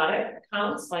periodic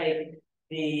counts, like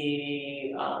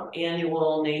the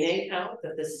annual nene count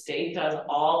that the state does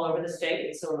all over the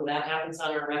state. So when that happens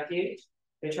on our refuge,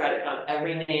 we try to count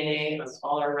every nene on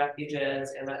all our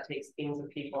refuges, and that takes teams of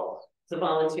people. So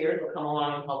volunteers will come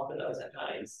along and help with those at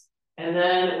times. And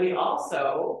then we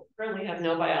also currently have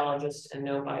no biologists and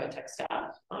no biotech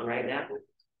staff on right now.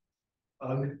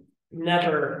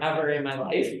 Never, ever in my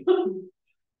life.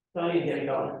 Don't even get me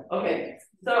going. Okay,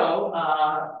 so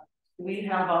we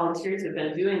have volunteers who've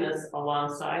been doing this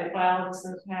alongside biologists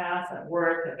in the past, at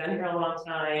work, have been here a long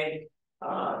time.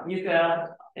 Yuka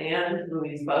and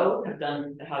Louise both have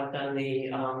done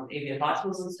the avian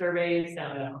botulism surveys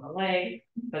down at Hanalei,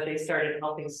 but they started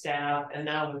helping staff, and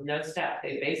now with no staff,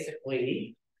 they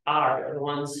basically are the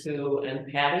ones who,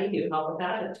 and Patty, you help with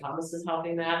that, and Thomas is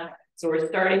helping that. So we're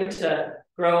starting to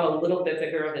grow a little bit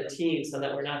bigger of a team so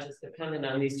that we're not just dependent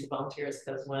on these two volunteers,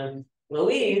 because when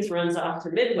Louise runs off to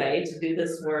Midway to do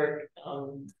this work,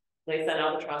 like that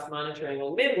albatross monitoring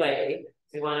on Midway,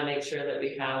 we want to make sure that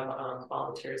we have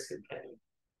volunteers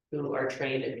who are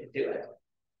trained and can do it.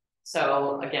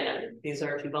 So again, these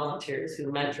are two volunteers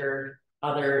who mentor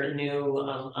other new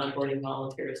onboarding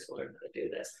volunteers to learn how to do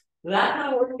this. That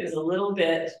kind of work is a little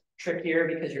bit trickier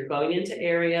because you're going into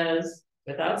areas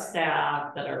without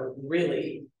staff that are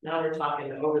really, now we're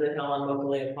talking over the hill on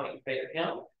Moʻolelo Point and Crater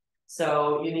Hill.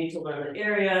 So you need to learn the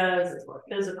areas, it's more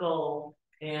physical,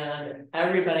 and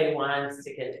everybody wants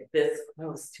to get this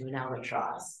close to an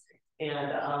albatross.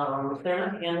 And they're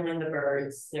not handling the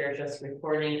birds, they're just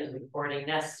reporting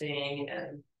nesting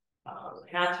and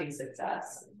hatching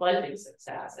success, and fledging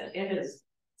success. And it is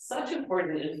such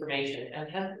important information.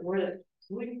 And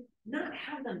we not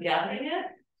have them gathering it,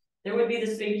 there would be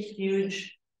this big,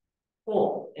 huge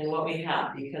hole in what we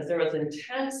have, because there was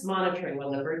intense monitoring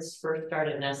when the birds first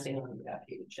started nesting on the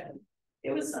refuge. And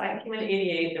it was, I came in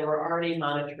 '88, they were already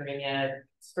monitoring it.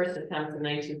 First attempt in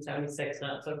 1976,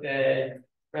 not so good.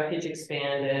 Refuge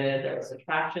expanded. There was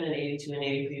attraction in '82 and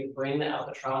 '83 to bring the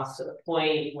albatross to the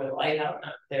point where the lighthouse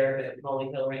not there, but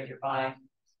Molly Hill right nearby.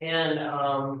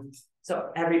 And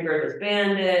so every bird was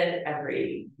banded.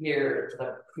 Every year,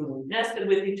 the crew nested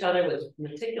with each other, was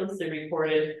meticulously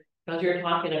reported. Because you're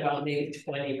talking about maybe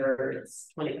 20 birds,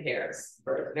 20 pairs,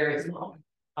 birds, very small.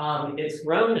 It's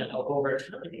grown now over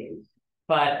time,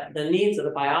 but the needs of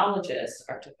the biologists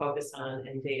are to focus on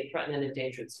threatened and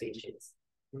endangered species.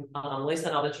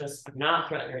 Laysan albatross are not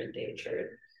threatened or endangered,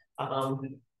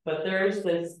 but there's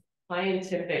this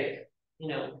scientific,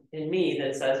 in me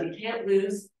that says you can't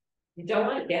lose. You don't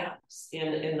want gaps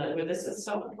where this is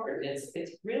so important. It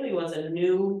really was a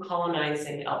new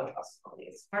colonizing albatross colony.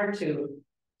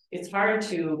 It's hard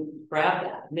to grab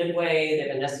that.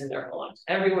 Kind of nesting there for a long time,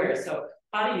 everywhere. So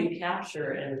how do you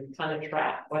capture and kind of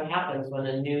track what happens when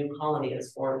a new colony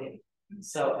is forming?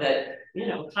 So that,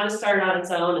 kind of started on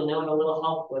its own, and then with a little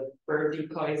help with bird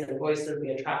decoys and voices, we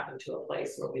attract them to a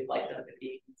place where we'd like them to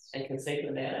be and can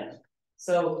safely manage.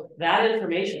 So that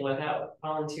information, without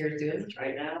volunteers doing this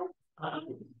right now,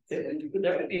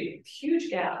 there would be huge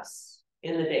gaps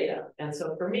in the data. And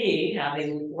so for me,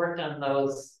 having worked on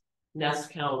those nest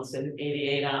counts in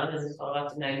 '88 on and so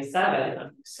up to '97,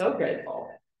 I'm so grateful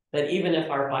that even if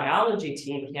our biology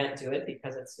team can't do it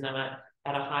because it's not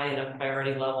at a high enough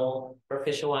priority level for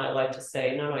Fish and Wildlife to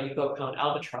say, no, you go count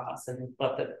albatross and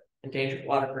let the endangered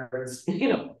water birds,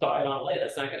 die on lay.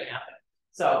 That's not going to happen.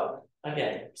 So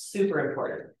again, super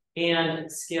important.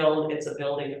 and skilled, it's a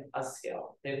building a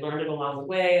skill. They've learned it along the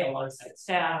way, alongside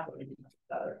staff, or anything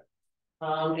better.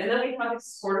 And then we have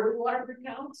quarterly water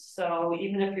counts. So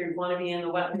even if you want to be in the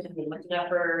wetlands and looking at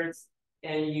birds,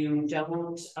 and you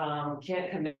don't can't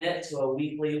commit to a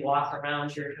weekly walk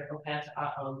around your patch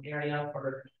area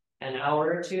for an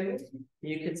hour or two,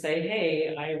 you could say,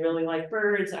 hey, I really like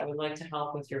birds. I would like to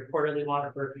help with your quarterly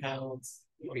water bird counts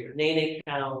or your nene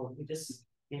count. We just,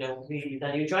 you know,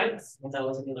 then you join us and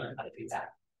those and you learn how to do that.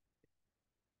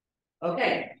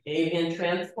 Okay, avian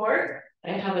transport.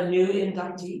 I have a new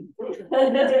inductee.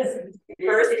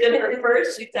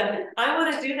 First, she said, I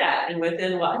want to do that. And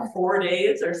within what, 4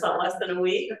 days or something less than a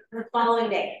week?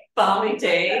 Following day. Following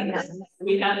day,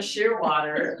 we had a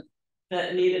shearwater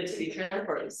that needed to be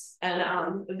transported.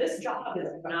 And this job is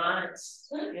not,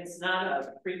 it's not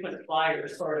a frequent flyer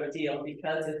sort of deal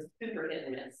because it's super hit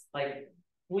and miss. Like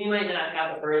we might not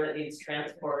have a bird that needs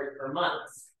transport for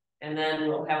months, and then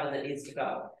we'll have one that needs to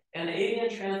go. And avian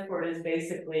transport is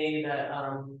basically that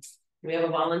we have a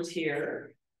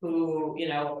volunteer who, you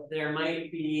know, there might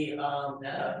be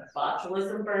a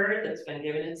botulism bird that's been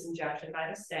given its injection by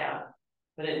the staff,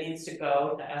 but it needs to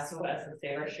go to SOS and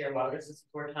save our shearwaters. This is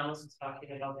where Thomas was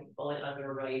talking about the fully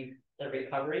underwrite the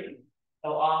recovery.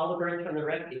 So all the birds from the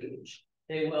refuge,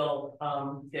 they will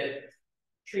get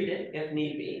treated if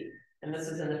need be. And this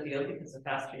is in the field because the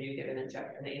faster you give an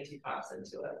antitoxin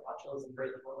to a botulism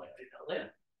bird, the more likely they'll live.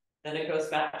 Then it goes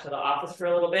back to the office for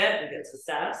a little bit and gets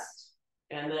assessed.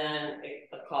 And then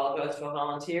a call goes to a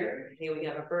volunteer. Hey, we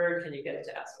have a bird, can you get it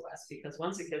to SOS? Because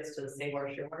once it gets to the Save Our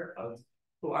Shearwater folks,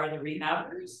 who are the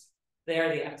rehabbers, they are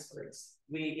the experts.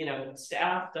 We, you know,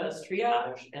 staff does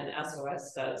triage and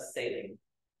SOS does saving,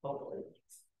 hopefully.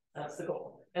 That's the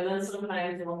goal. And then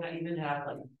sometimes they will even have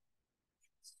like,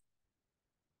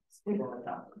 and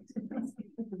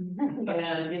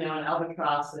you know, an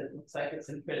albatross, it looks like it's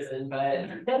in prison, but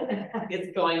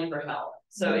it's going for help.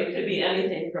 So it could be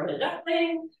anything from a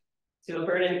duckling to a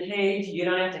bird in a cage. You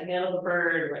don't have to handle the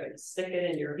bird, right? Stick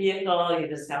it in your vehicle. You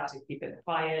just have to keep it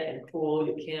quiet and cool.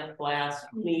 You can't blast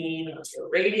clean your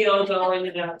radio going.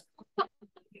 You know,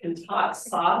 you can talk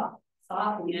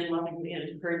softly and lovingly and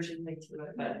encouragingly to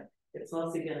it, but it's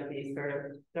mostly going to be sort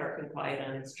of dark and quiet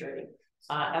on its journey.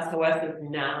 SOS is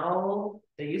now,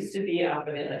 they used to be out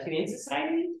in the Humane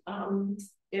Society,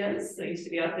 they used to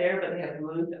be out there, but they have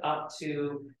moved up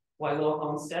to Wailoa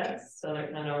Homesteads. So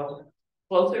they're kind of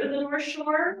closer to the North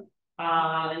Shore.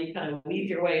 And you kind of weave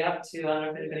your way up to, I don't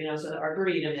know if anybody knows where the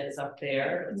Arboretum is up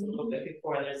there. It's a little bit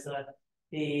before there's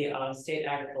the State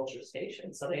Agriculture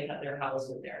Station. So they have their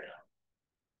housing there now.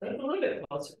 So it's a little bit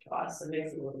closer to us. It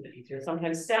makes it a little bit easier.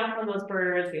 Sometimes staff on those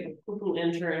birds, we have cuckoo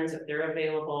interns if they're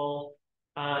available.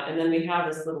 And then we have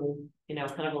this little, you know,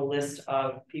 kind of a list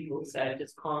of people who said,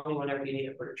 just call me whenever you need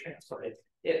a bird transported.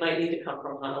 It might need to come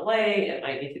from Hanalei, it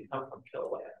might need to come from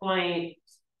Kīlauea Point.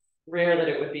 Rare that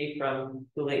it would be from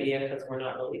Kīlauea because we're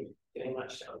not really doing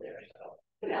much down there.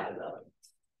 So it happens though.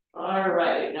 All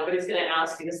right, nobody's going to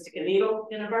ask you to stick a needle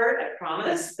in a bird, I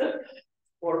promise,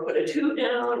 or put a tube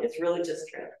down. It's really just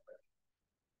transport.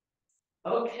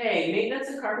 Okay, maintenance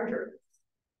and carpentry.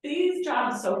 These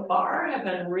jobs so far have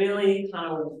been really kind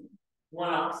of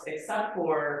one-offs, except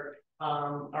for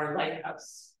our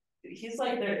lighthouse. He's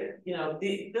like, you know,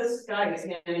 this guy is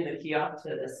handing the key off to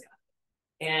this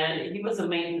guy. And he was a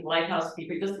main lighthouse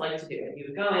keeper, he just liked to do it. He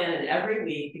would go in and every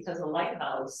week, because the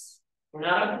lighthouse, we're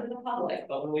not open to the public,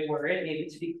 but when we were, it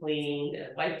needed to be cleaned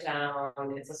and wiped down.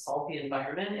 It's a salty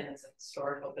environment and it's a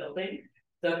historical building.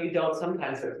 So if you don't,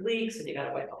 sometimes there's leaks and you got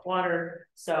to wipe up water.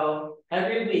 So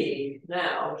every week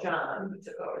now, John, who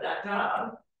took over that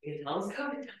job, he's almost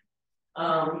COVID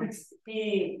time.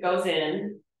 He goes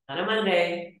in on a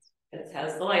Monday, it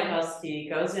has the lighthouse key,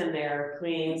 goes in there,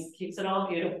 cleans, keeps it all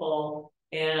beautiful.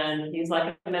 And he's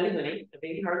like a many, the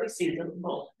baby hardly sees him.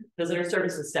 Well, visitor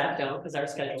services staff don't because our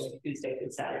schedule is Tuesday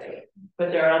through Saturday.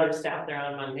 But there are other staff there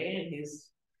on Monday and he's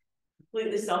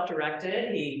completely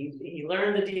self-directed. He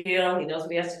learned the deal. He knows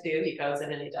what he has to do. He goes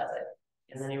in and he does it.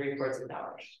 And then he reports his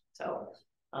hours. So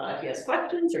if he has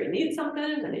questions or he needs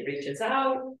something, then he reaches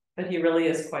out. But he really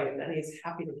is quite, and he's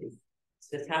happy to be,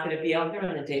 just happy to be out there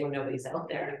on a day when nobody's out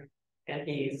there. And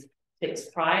he takes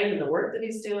pride in the work that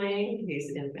he's doing.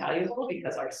 He's invaluable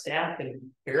because our staff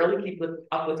can barely keep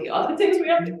up with the other things we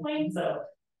have to clean. So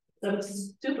it's a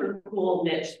super cool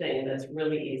niche thing that's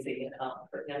really easy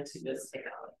for him to just take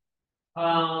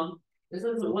on. This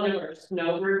is one of our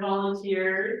snowbird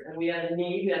volunteers, and we had a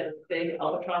need. We had this big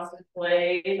albatross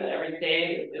display, but every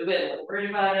day we move it, we're worried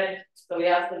about it. So we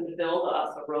asked them to build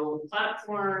us a rolling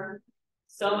platform.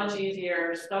 So much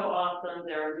easier, so awesome.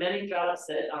 There are many jobs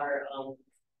that are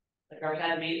Like our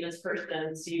head maintenance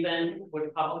person, Stephen,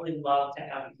 would probably love to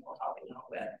have people helping out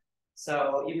with.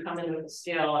 So you come in with a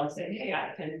skill and say, hey,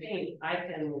 I can paint, I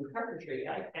can carpentry,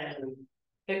 I can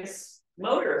fix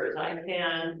motors, I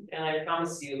can, and I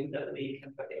promise you that we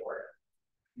can put it work.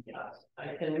 Yeah,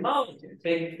 I can mow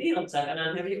big fields, I've been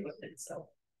on heavy equipment. So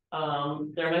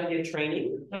there might be a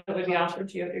training that would be offered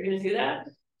to you if you're going to do that.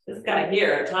 This guy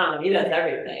here, Tom, he does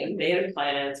everything. Native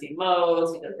plants, he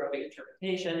mows, he does roving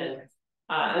interpretation,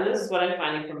 and this is what I'm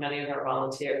finding from many of our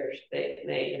volunteers.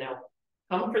 They you know,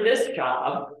 come for this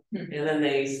job, and then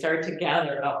they start to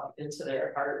gather up into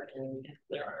their heart and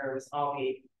their arms all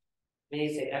the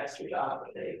amazing extra job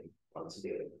that they want to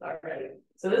do already.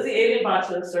 So this is the avian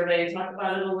botulism survey. Talk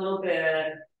about it a little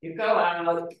bit. You go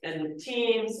out and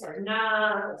teams or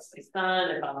not. It's my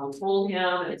son, and Bob told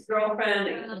him, and his girlfriend,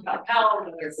 and got help,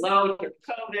 and there's low, there's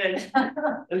COVID,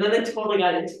 and then they totally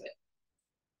got into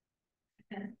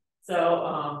it.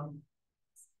 So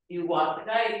you walk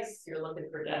the dikes, you're looking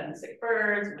for dead and sick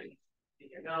birds, might in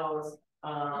your nose.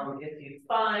 If you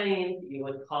find, you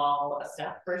would call a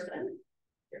staff person,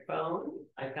 your phone,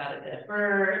 I've got a dead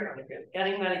bird, or if you're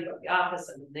getting ready, go to the office,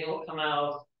 and they will come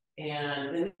out.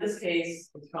 And in this case,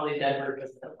 it's probably a dead bird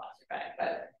because of the plastic bag,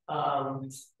 but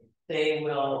they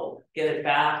will get it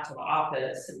back to the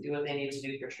office and do what they need to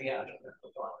do for triage, and then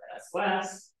they'll go on to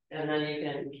SOS, and then you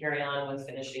can carry on with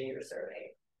finishing your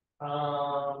survey.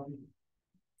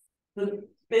 The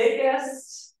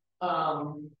biggest,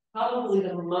 probably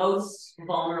the most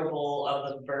vulnerable of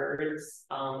the birds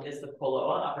is the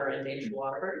Kīlauea, or endangered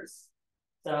water birds.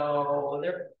 So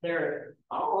they're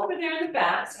all over there in the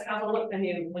back. So have a look when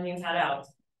you head out.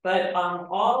 But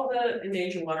all the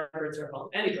endangered water birds are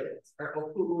vulnerable. Any birds, or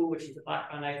opu'u, which is a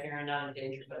black-crowned heron, not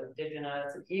endangered but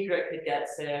indigenous. An egret could get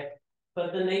sick.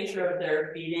 But the nature of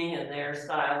their feeding and their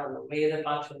style and the way that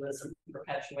botulism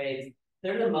perpetuates,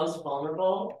 they're the most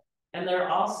vulnerable. And they're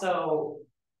also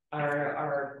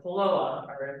our Kīlauea,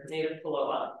 our native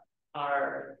Kīlauea,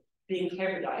 are being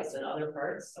hybridized in other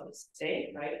parts of the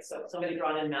state, right? So somebody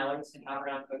brought in mallards to have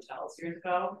around hotels years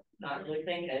ago, not really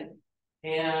thinking,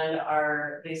 and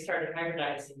they started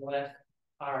hybridizing with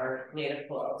our native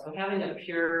Kīlauea. So having a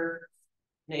pure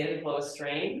native Kīlauea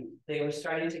strain, they were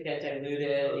starting to get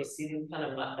diluted. You see these kind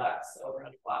of mud ducks over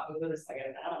on Oahu. It's like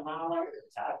a mallard,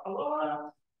 it's a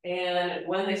Kīlauea. And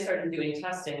when they started doing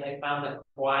testing, they found that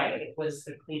Kauaʻi was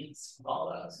the cleanest of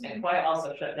all those. And Kauaʻi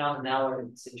also shut down the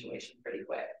mallard situation pretty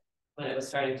quick when it was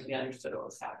starting to be understood what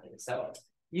was happening. So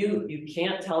you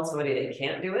can't tell somebody they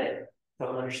can't do it.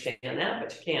 Don't understand that,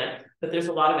 but you can't. But there's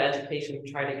a lot of education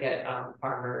to try to get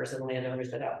farmers and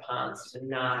landowners that have ponds to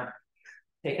not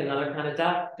take another kind of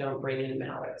duck. Don't bring in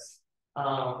mallards.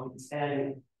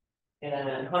 And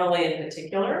Hanalei in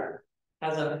particular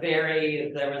has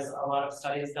there was a lot of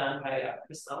studies done by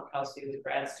Kathleen Viernes, who's a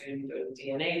grad student doing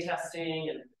DNA testing,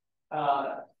 and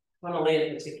Hanalei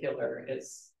in particular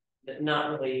is not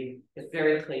really, it's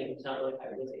very clean, it's not really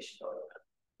hybridization going on.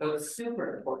 So it's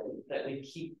super important that we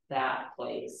keep that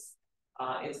place.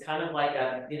 It's kind of like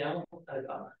a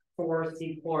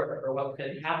 4C port, or what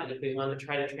could happen if we want to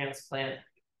try to transplant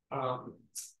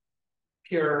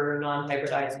pure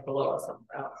non-hybridized Kīlauea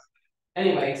somewhere else.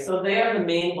 Anyway, so they are the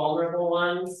main vulnerable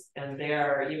ones, and they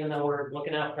are, even though we're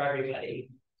looking out for everybody,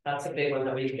 that's a big one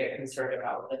that we get concerned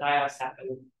about. When the die-offs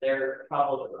happen, they're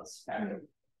probably the most effective.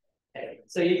 Okay.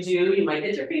 So you might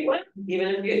get your feet wet,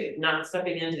 even if you're not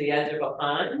stepping into the edge of a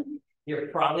pond. You're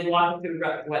probably walking through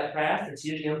wet grass. It's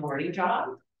usually a morning job,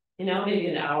 maybe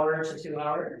an hour to 2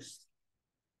 hours.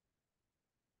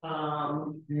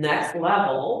 Next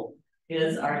level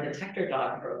is our detector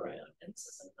dog program. And this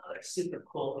is another super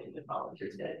cool thing that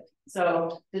volunteers did.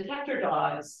 So detector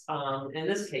dogs, in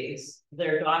this case,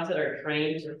 they're dogs that are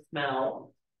trained to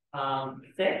smell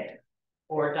sick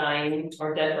or dying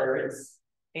or dead birds.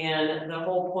 And the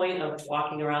whole point of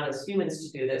walking around as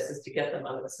humans to do this is to get them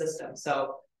out of the system.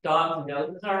 So dogs'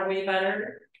 noses are way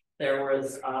better. There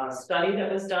was a study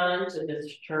that was done to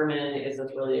determine, is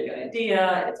this really a good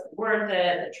idea? Is it worth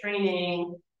it? The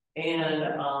training. And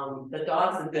the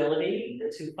dog's ability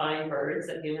to find birds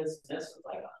that humans miss was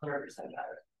like 100%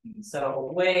 better.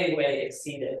 So way, way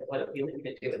exceeded what a human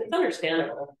could do. And it's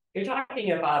understandable. You're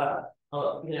talking about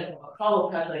a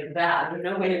hollow cut like that. There's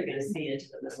no way you're going to see into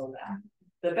the middle of that.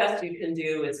 The best you can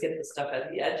do is get the stuff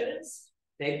at the edges.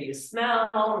 Maybe you smell,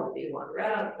 maybe you wander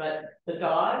out, but the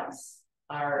dogs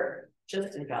are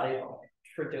just invaluable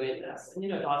for doing this. And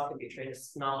dogs can be trained to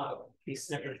smell, be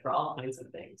sniffers for all kinds of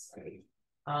things. Right?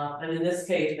 And in this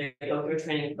case, they go through a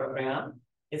training program.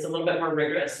 It's a little bit more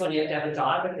rigorous when you have to have a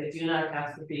dog, but they do not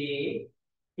have to be.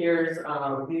 These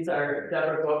are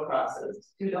Deborah Boat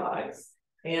crosses, 2 dogs.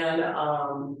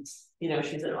 And, you know,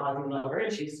 she's an Aussie lover,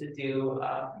 and she used to do,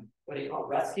 what do you call it,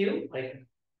 rescue, like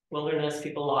wilderness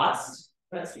people lost.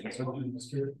 Rescue.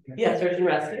 Yeah, search and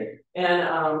rescue.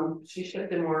 And she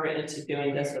shifted more into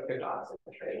doing this with her dogs in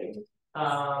the training.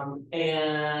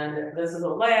 And this is a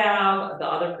lab. The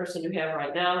other person we have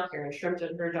right now, Karen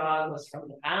Shrimpton, her dog was from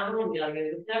the pound. You know,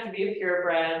 they don't have to be a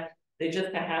purebred. They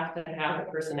just have to have a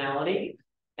personality.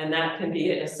 And that can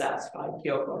be assessed by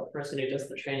Kyoko, the person who does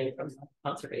the training from the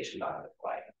conservation dog in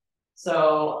Hawaii.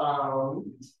 So,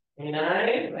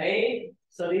 right?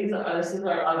 So this is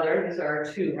our other, these are our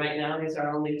two right now. These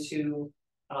are only two.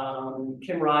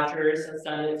 Kim Rogers has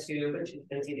done it too, but she's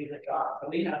busy doing the job. But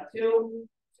we have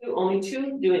only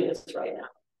two doing this right now.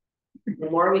 The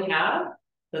more we have,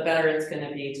 the better it's going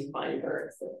to be to find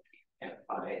birds that we can't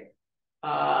find.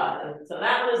 So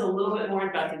that one is a little bit more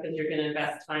invested because you're going to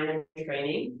invest time in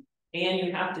training, and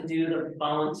you have to do the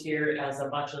volunteer as a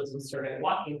bachelor's in survey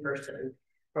walking person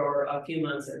for a few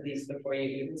months at least before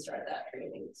you even start that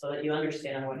training, so that you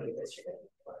understand what it is you're going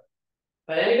for.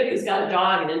 But anybody who's got a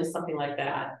dog and into something like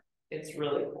that, it's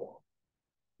really cool.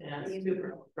 And it's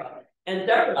super cool. And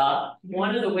Deborah,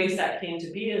 one of the ways that came to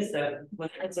be is that when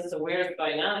Princess Aware is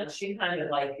going on, she kind of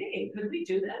like, hey, could we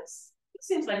do this? It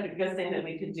seems like a good thing that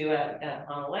we could do at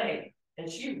Hanalei. And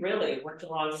she really worked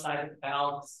alongside with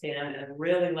Val Stan and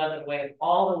really led the way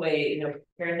all the way, you know,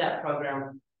 prepared that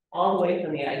program all the way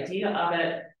from the idea of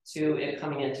it to it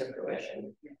coming into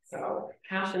fruition. So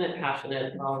passionate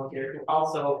volunteer who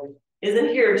also isn't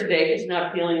here today because she's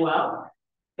not feeling well,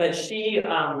 but she,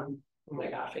 oh my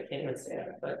gosh, I can't even say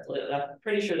it, but I'm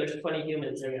pretty sure there's 20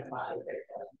 humans in that body.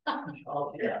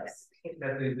 Oh, yes.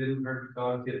 That they didn't hurt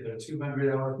dog get their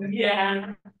 200 hours.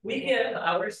 Yeah, we give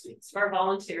hours for our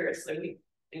volunteers, so we,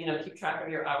 you know, keep track of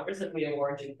your hours and we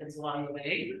award you things along the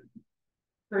way.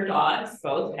 Her dogs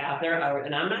both have their hours,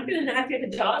 and I'm not going to not give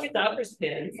the dog its hours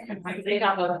pins because they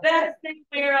have a best thing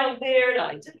there out there to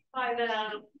identify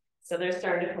them. So they're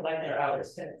starting to collect their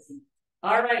hours pins.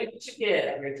 All right, what you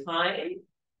get? Your time,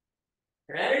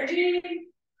 your energy,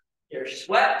 your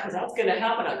sweat, because that's going to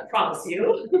happen, I promise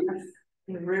you.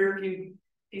 Rear view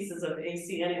pieces of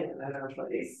AC anyway, that are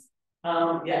place.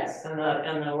 Yes, and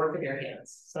the work of your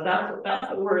hands. So that's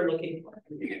what we're looking for.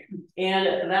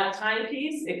 And that time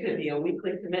piece, it could be a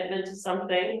weekly commitment to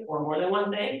something or more than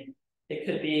one thing. It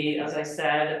could be, as I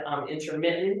said,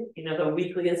 intermittent. You know, the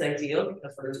weekly is ideal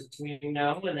because we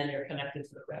know, and then you're connected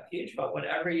to the refuge. But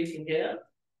whatever you can give,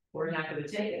 we're happy to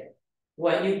take it.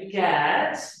 What you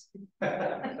get,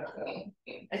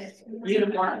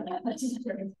 uniform,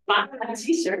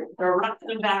 t-shirt, they're rocking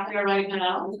them back there right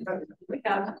now.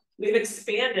 We've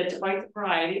expanded quite the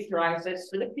variety, dry fits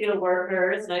for the field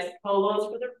workers, nice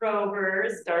polos for the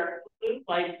rovers, dark blue,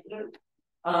 light blue,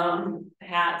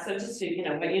 hats. So just to, you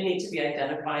know, but you need to be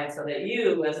identified so that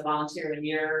you, as a volunteer, when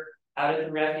you're out at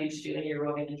the refuge doing your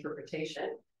roving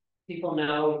interpretation, people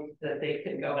know that they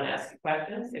can go and ask you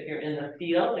questions. If you're in the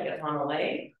field, like at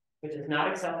Hanalei, which is not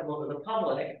acceptable to the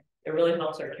public, it really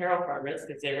helps our carol farmers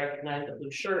because they recognize the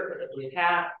blue shirt or the blue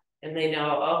hat, and they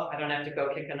know, oh, I don't have to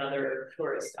go kick another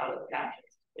tourist out of the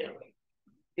patches, you know,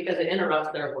 because it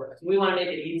interrupts their work. We want to make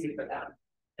it easy for them.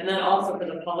 And then also for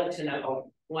the public to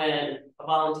know when a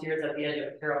volunteer is at the edge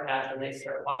of a carol patch and they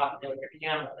start walking, they'll hear the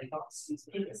camera, like, oh, excuse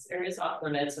me, this area is off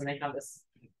limits, and they have this,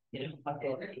 you know,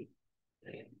 authority.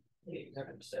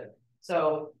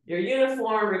 So your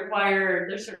uniform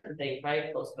required, there's certain things,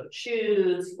 right? Close-fit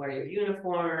shoes, wear your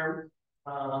uniform.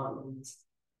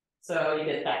 So you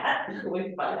get that, we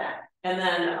can buy that. And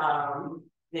then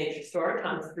nature store,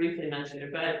 Thomas briefly mentioned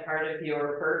it, but part of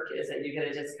your perk is that you get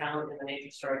a discount in the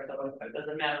nature store. So it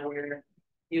doesn't matter where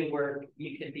you work,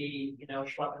 you could be, you know,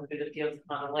 schlepping through the fields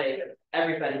on a lake, but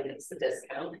everybody gets the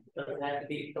discount. It doesn't have to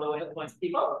be Kīlauea points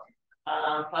people.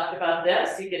 Talked about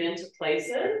this, you get into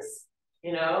places,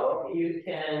 you know, you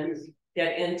can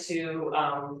get into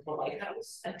the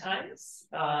lighthouse at times.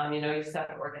 You know, you just have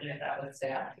to organize that with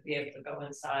staff to be able to go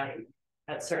inside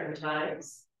at certain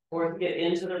times, or get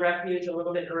into the refuge a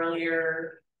little bit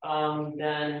earlier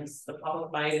than the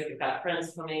public might. If you've got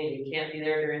friends coming and you can't be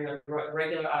there during the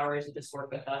regular hours, you just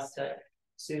work with us to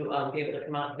be able to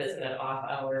come out and visit at off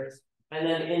hours. And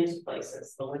then into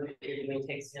places, the work that you're doing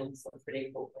takes in some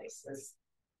pretty cool places.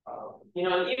 You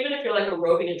know, even if you're like a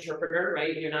roving interpreter,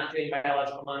 right? You're not doing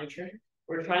biological monitoring.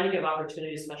 We're trying to give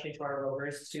opportunities, especially to our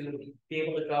rovers, to be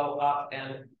able to go up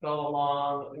and go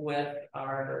along with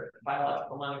our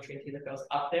biological monitoring team that goes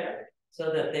up there,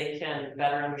 so that they can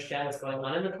better understand what's going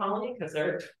on in the colony, because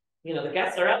they're you know, the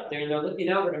guests are out there and they're looking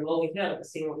over to Moʻolelo Hill to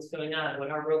see what's going on.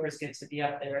 When our rovers get to be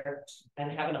up there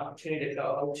and have an opportunity to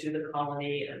go to the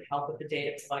colony and help with the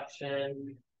data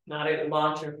collection, not a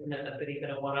long-term commitment, but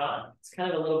even a one-off. It's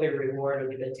kind of a little bit of reward, and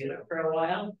we've been doing it for a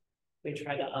while. We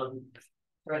try to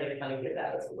kind of get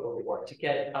that as a little reward to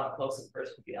get up close and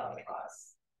personal with the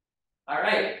albatross. All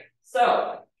right,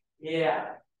 so yeah,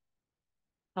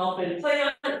 helping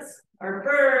plants, our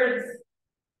birds,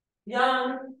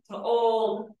 young to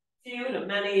old, few to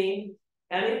many,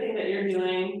 anything that you're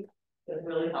doing is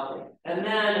really helping. And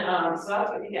then, so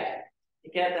that's what you get.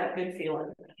 You get that good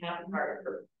feeling, a happy heart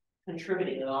for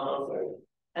contributing in all those ways.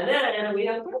 And then we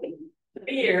have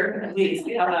every year, at least,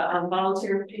 we have a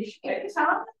volunteer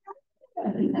appreciation.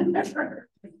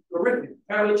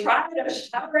 Or we try to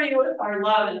shower you with our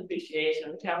love and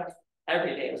appreciation, which happens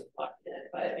every day with it,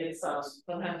 but it's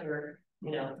sometimes we're,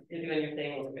 you know, you're doing your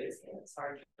thing and it's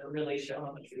hard to really show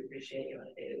how much we appreciate you on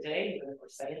a day-to-day, even if we're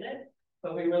saying it.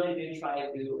 But we really do try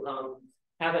to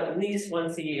have at least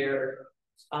once a year,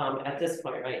 at this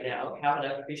point right now, have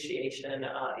an appreciation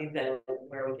event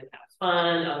where we can have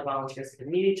fun, other volunteers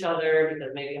can meet each other,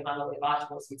 because maybe a Hanalei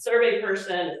was some survey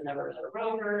person has never met a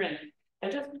rover, and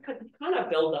just kind of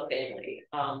build a family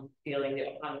feeling, the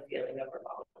ʻohana feeling of our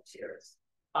volunteers.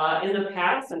 In the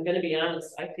past, I'm going to be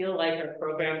honest, I feel like our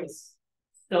program was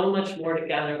so much more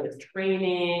together with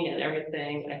training and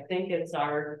everything. I think it's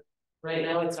right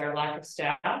now it's our lack of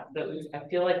staff that I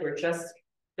feel like we're just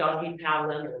doggy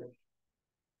paddling or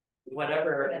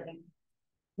whatever,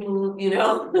 you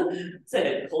know,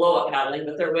 say Kīlauea paddling,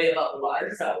 but they're way above the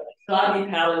water. So doggy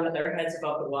paddling with their heads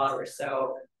above the water.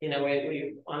 So, you know,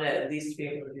 we want to at least be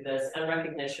able to do this. And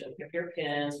recognition, we have your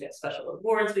pins, we have special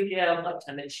awards we give,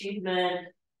 lifetime achievement,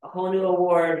 a whole new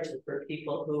award, which is for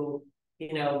people who,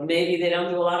 you know, maybe they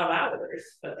don't do a lot of hours,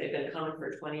 but they've been coming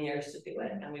for 20 years to do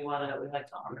it. And we like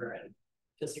to honor and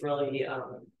just really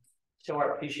show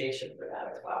our appreciation for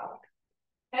that as well.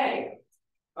 Okay.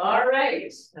 All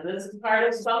right, and this is part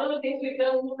of some of the things we've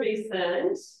done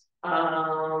recent.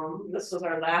 This was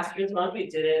our last year's one. We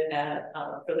did it at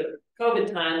for the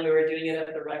COVID time. We were doing it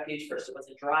at the refuge. First, it was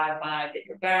a drive-by, get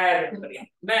your bag, everybody have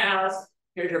a mask.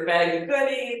 Here's your bag of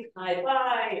goodies,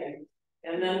 hi-bye,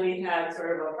 and then we had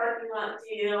sort of a parking lot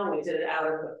deal. We did it out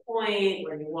of the point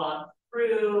where you walk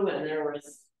through, and there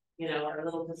was, you know, our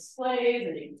little displays,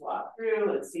 and you can walk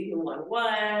through and see who won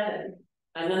what.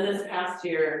 And then this past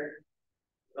year,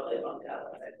 really bummed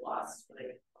out that I've lost. I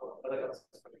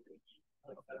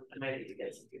might need to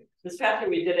get some. This past year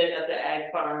we did it at the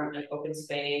ag farm, like open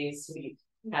space. We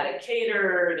had it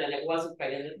catered, and it wasn't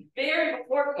quite in. Very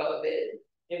before COVID,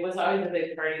 it was always a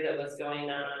big party that was going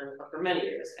on for many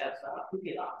years at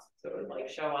Kīlauea. So it would like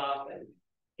show up and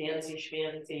fancy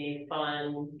schmancy,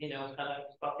 fun, you know, kind of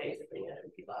buffet thing at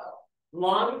Kīlauea.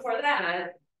 Long before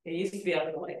that, it used to be up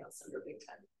in the White House under big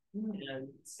time. And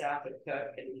staff would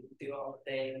cook and do all the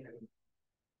things and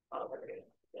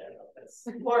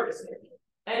more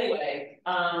anyway,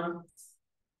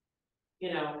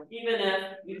 you know, even if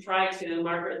you try to,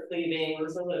 Margaret's leaving,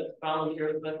 this is a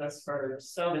volunteer with us for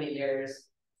so many years.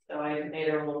 So I made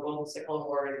her a little gold sickle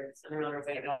award, sent her on her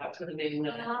way out to the main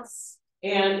house.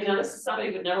 And you know, this is somebody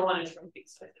who would never want a trophy,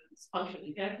 so it's function.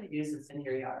 You have to use this in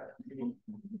your yard.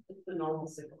 It's the normal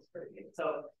sickles for you.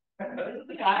 So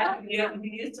the guy, you know, he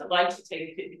used to like to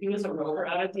take, he was a rover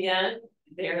out at the end,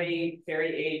 very,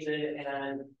 very aged,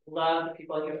 and loved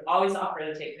people. He was always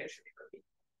offering to take pictures for people.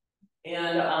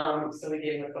 And so we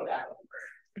gave him a Kodak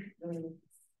over.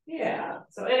 Yeah,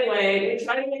 so anyway, we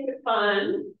try to make it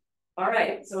fun. All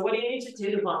right, so what do you need to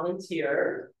do to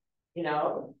volunteer? You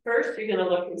know, first you're going to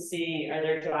look and see, are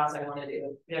there jobs I want to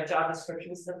do? We have job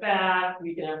descriptions in the back.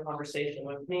 You can have a conversation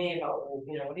with me about,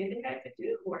 you know, what do you think I could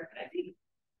do? Where could I be?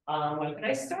 When can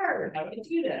I start? How can I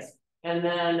do this? And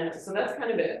then, so that's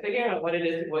kind of it, figuring out what it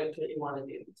is, what you want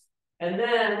to do. And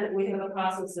then we have a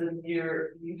process of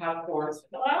you have forms to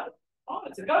fill out. Oh,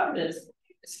 it's a government.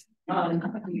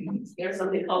 There's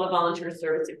something called a volunteer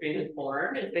service agreement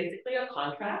form. It's basically a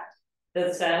contract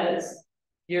that says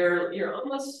you're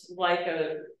almost like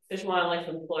a Fish and Wildlife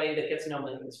employee that gets no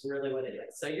money. That's really what it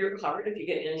is. So you're covered if you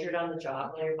get injured on the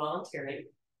job while you're volunteering.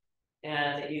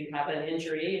 And you have an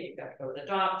injury and you've got to go to the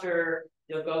doctor,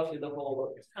 you'll go through the whole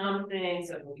workers' comp thing.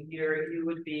 So here you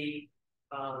would be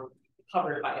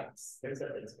covered by us. There's a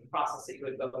process that you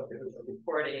would go through the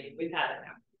reporting. We've had it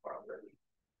happen before already.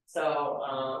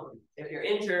 So if you're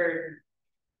injured,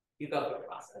 you go through a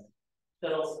process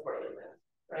that'll support you in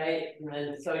that, right? And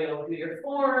then so you'll do your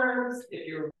forms. If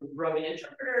you're a roving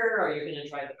interpreter, or you're going to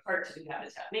drive the cart to do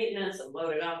habitat maintenance and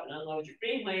load it up and unload your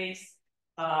green waste.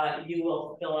 You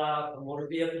will fill out a motor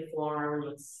vehicle form.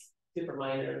 It's super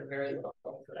minor, very little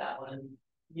for that one.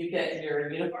 You get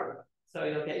your uniform. So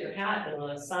you'll get your hat and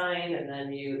a sign, and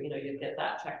then you get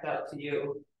that checked out to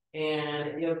you.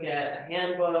 And you'll get a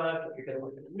handbook. If you're going to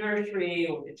look at the nursery,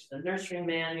 we'll get you the nursery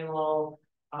manual,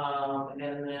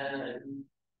 and then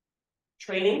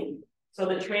training. So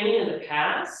the training in the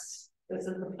past, this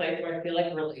is the place where I feel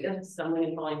like really stumbling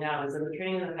and falling down, is in the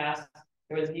training in the past,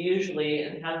 there was usually,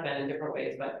 and has been in different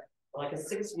ways, but like a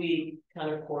 6-week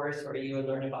kind of course where you would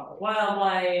learn about the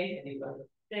wildlife and you learn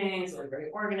things, or very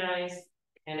organized.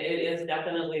 And it is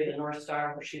definitely the North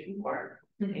Star we're shooting for.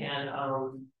 And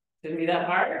shouldn't be that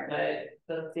hard, but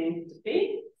that seems to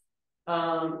be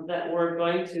that we're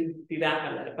going to be back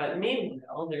on that. But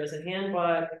meanwhile, there's a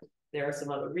handbook, there are some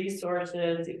other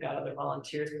resources, you've got other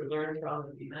volunteers to learn from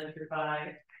and be mentored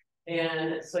by.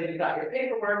 And so you've got your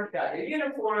paperwork, you've got your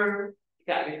uniform, you've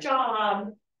got your job.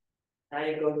 Now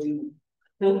you go do,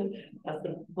 that's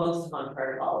the most fun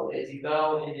part of all of it, is you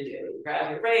go and you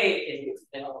grab your break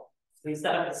and we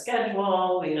set up a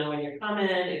schedule, we know when you're coming.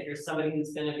 If you're somebody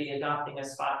who's going to be adopting a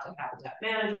spot to habitat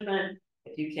management,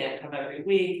 if you can't come every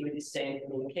week, we just stay in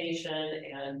communication,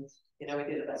 and we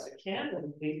do the best we can,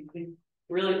 and we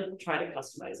really try to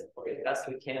customize it for you the best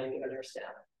we can. You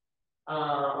understand.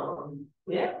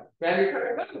 Yeah, grab your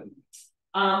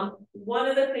card. One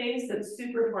of the things that's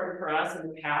super important for us in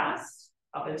the past,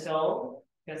 up until,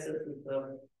 I guess this is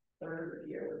the 3rd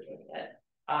year we're doing it,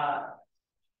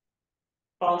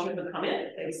 volunteers would come in,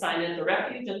 they would sign in the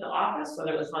refuge at the office,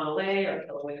 whether it was Hanalei or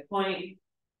Kīlauea Point,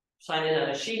 sign in on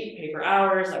a sheet, paper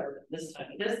hours, I work at this time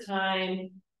to this time,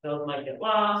 those might get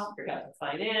lost, forgot to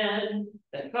sign in,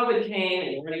 then COVID came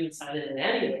and you weren't even signing in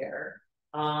anywhere.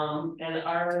 And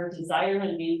our desire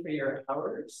and need for your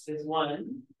hours is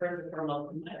one, first and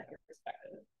foremost, from my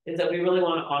perspective, is that we really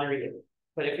want to honor you.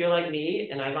 But if you're like me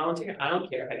and I volunteer, I don't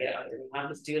care if I get out there. I'm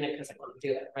just doing it because I want to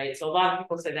do it, right? So a lot of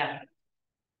people say that.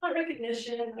 Not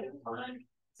recognition, I don't want.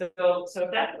 So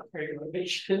if that's not part of your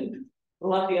motivation, the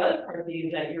other part be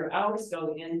that your hours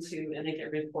go into and they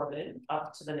get reported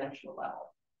up to the national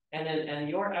level. And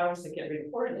your hours that get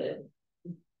reported,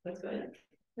 let's go ahead.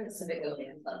 It's a big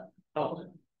alien club. Oh.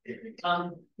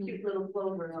 Cute little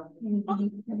clover.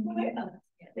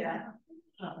 Yeah.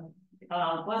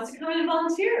 Wants to come in and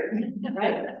volunteer,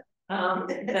 right?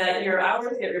 That your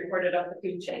hours get reported up the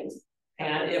food chains.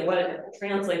 And what it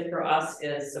translates for us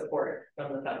is support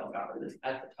from the federal government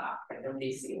at the top, right, from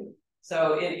DC.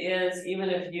 So it is, even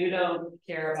if you don't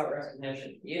care about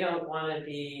recognition, you don't want to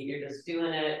be, you're just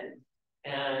doing it.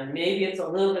 And maybe it's a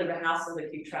little bit of a hassle to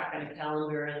keep track on a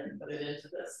calendar and put it into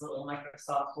this little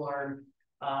Microsoft form.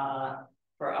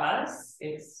 For us,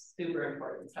 it's super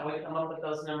important. It's how we come up with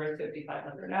those numbers,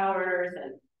 5,500 hours,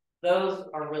 and those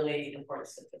are really important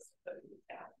statistics that we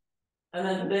have. And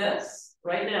then this,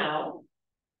 right now,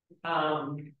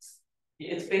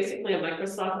 it's basically a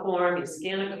Microsoft form. You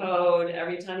scan a code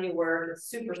every time you work. It's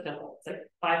super simple. It's like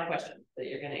 5 questions that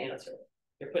you're going to answer.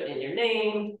 You're putting in your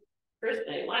name, first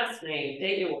name, last name,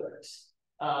 date you worked,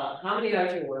 how many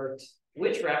hours you worked,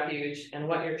 which refuge, and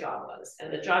what your job was.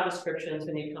 And the job descriptions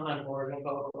when you come on board will go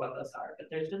over what those are. But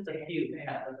there's just a few,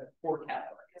 4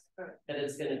 categories that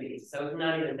it's going to be. So it's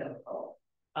not even difficult.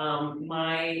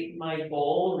 My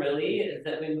goal really is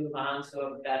that we move on to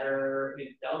a better,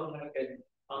 we don't have a good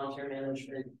volunteer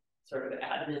management sort of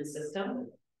admin system,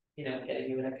 getting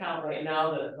you an account right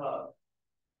now. The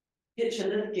hitch in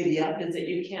this giddy up is that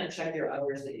you can't check your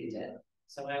hours that you did.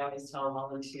 So I always tell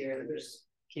volunteers,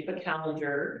 keep a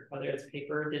calendar, whether it's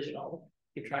paper or digital,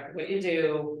 keep track of what you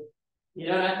do. You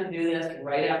don't have to do this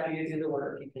right after you do the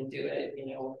work. You can do it,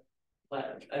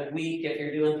 like a week. If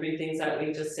you're doing 3 things that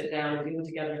week, just sit down and do them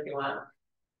together if you want.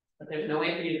 But there's no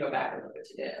way for you to go back and look what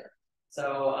you did.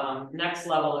 So next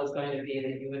level is going to be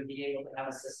that you would be able to have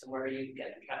a system where you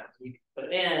get the count. You put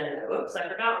it in, oops, I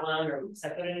forgot one, or oops, I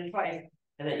put it in twice,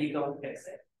 and then you go and fix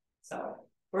it. So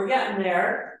we're getting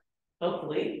there,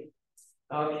 hopefully.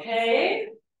 Okay.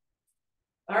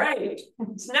 All right.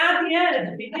 It's not the end,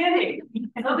 it's the beginning.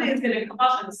 Somebody's going to come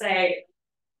up and say,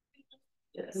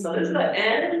 so this is the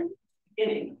end,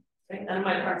 beginning. Right? None of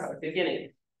my parts are the beginning.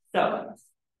 So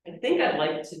I think I'd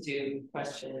like to do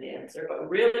question and answer, but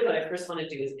really what I first want to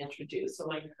do is introduce. So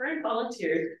my current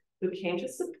volunteers who came to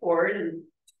support and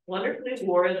wonderfully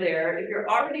wore there. If you're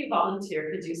already a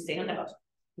volunteer, could you stand up?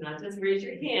 Not just raise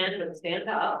your hand, but stand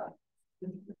up.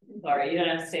 Sorry, you don't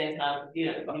have to stand up.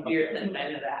 You're the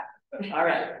kind of that. All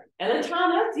right. And then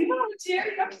Thomas, you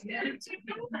volunteer.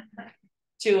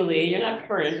 Julie, you're not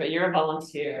current, but you're a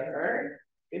volunteer.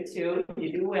 You too.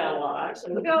 You do well watch.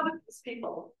 And look at all these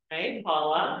people, right?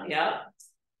 Paula, yeah.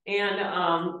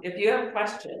 And if you have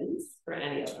questions for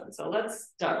any of them, so let's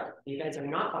start. You guys are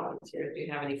not volunteers. Do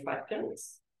you have any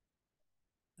questions?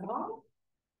 At all?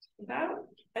 About?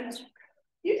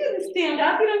 You didn't stand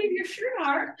up. You don't need your shirt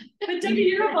on. But Debbie,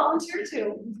 you're a volunteer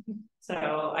too.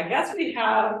 So I guess we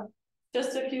have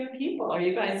just a few people. Are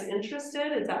you guys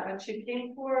interested? Is that what you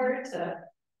came for? To,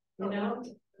 you know?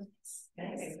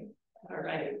 Okay. All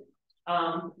right.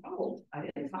 Oh, I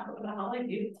didn't talk about the Hanalei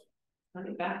view. Let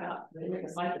me back up. Let me make a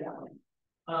slide for that one.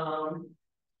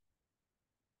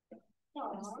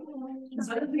 So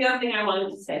this is the other thing I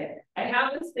wanted to say. I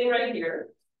have this thing right here.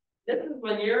 This is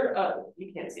when you're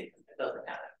you can't see it, it doesn't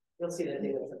matter. You'll see the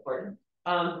thing that's important.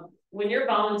 When you're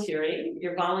volunteering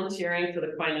for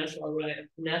the Kauaʻi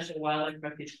National Wildlife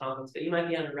Refuge Complex, but you might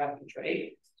be on a refuge,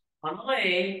 right? On the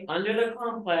way, under the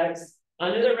complex,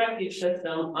 under the refuge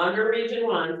system, under Region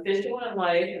 1, Fish and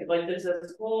Wildlife, like there's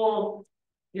this whole,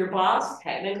 your boss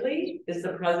technically is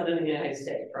the president of the United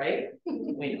States, right?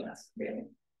 We know that's really.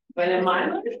 But in my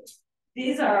life,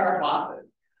 these are our bosses,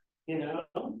 you know,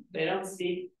 they don't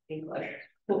speak English,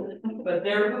 but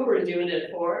they're who we're doing it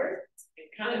for, and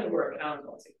kind of who we're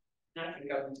accountable to. Not to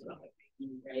go into the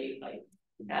right, like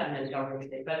admin government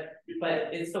thing, but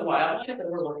it's the wildlife that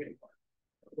we're looking for.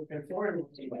 We're looking for and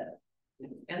looking with,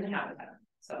 and the habitat.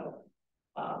 So,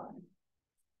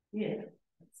 yeah.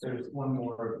 There's one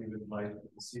more if you would like,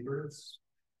 the seabirds.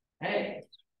 Hey.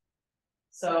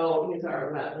 So these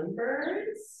are wetland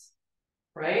birds,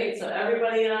 right? So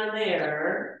everybody on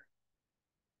there,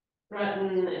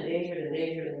 threatened,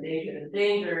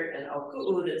 endangered, and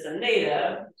Oku'u that's a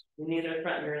native, neither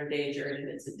threatened or endangered, and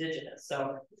it's indigenous.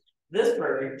 So this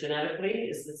bird genetically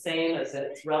is the same as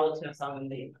its relatives on the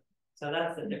mainland. So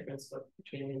that's the difference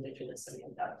between the indigenous and the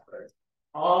endemic birds.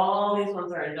 All these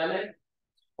ones are endemic,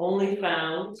 only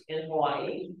found in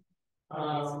Hawaii.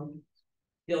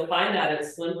 You'll find that at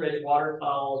Slim Ridge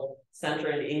Waterfowl Center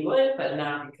in England, but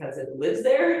not because it lives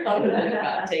there. It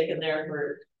got taken there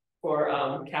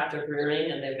for captive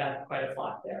rearing, and they've got quite a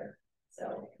flock there.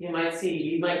 So you might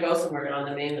go somewhere on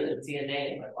the mainland and see a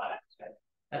name like what?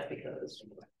 That's because of this.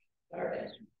 All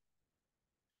right.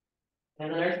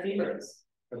 And then there's seabirds.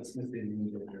 But it's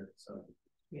missing here, so.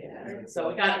 Yeah. So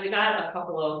we got a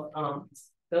couple of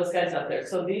those guys up there.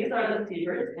 So these are the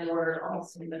seabirds, and we're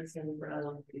also mixing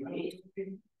brown.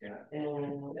 Yeah.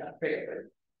 And great.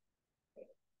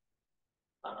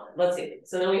 Let's see.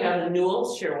 So then we have the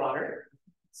Newell's shearwater.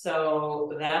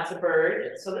 So that's a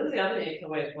bird. So this is the other thing you can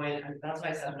point. That's why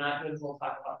I said I'm not going to talk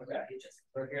about the refuges.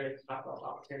 We're here to talk about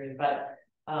volunteering, but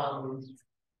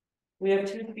we have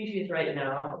two species right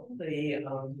now: the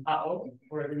a'o,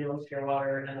 or the Newell's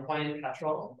shearwater, and the Hawaiian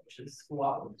petrel, which is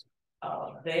ua'u.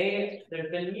 There's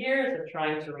been years of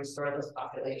trying to restore those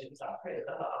populations up, right?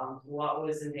 The ua'u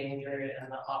is endangered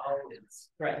and the a'o is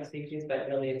threatened species, but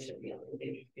really it should be on the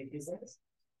endangered species list.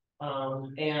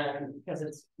 And because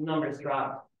its numbers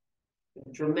dropped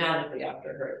dramatically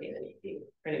after Hurricane Iniki,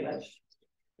 pretty much,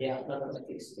 yeah, none of them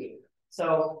used to be.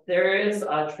 So there is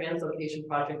a translocation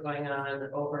project going on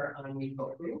over on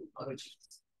Mikoku, which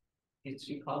used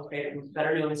to be called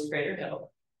better known as Crater Hill.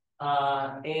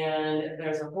 And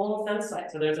there's a whole fence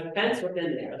site. So there's a fence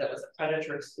within there that was a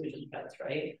predator exclusion fence,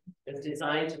 right? It's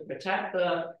designed to protect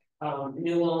the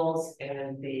Newell's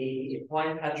and the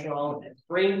Hawaiian petrel, and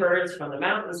bring birds from the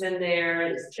mountains in there.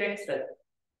 There's chicks that,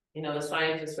 you know, the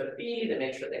scientists would feed and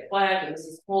make sure they fledge. And this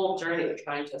is a whole journey of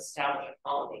trying to establish a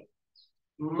colony.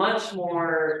 Much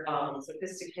more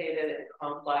sophisticated and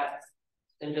complex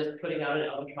than just putting out an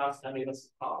albatross and what's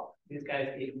it called. These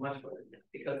guys need much more than that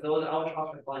because those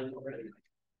albatross are flying over anyway.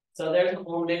 So there's a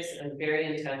whole mix and very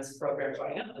intense program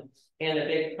going on, and a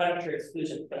big predator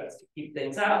exclusion fence to keep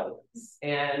things out.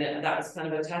 And that was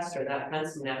kind of a tester. That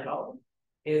fence nettle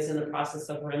is in the process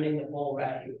of running the whole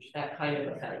refuge, that kind of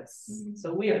a fence.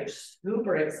 So we are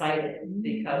super excited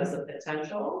because of the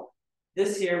potential.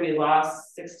 This year we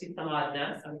lost 60 some odd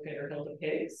nests on Crater Hill to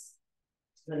pigs.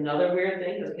 Another weird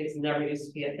thing, because pigs never used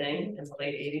to be a thing in the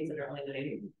late 80s and early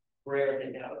 90s. Rare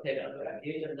thing to have a pig on the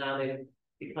refuge, and now they've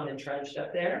become entrenched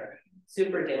up there.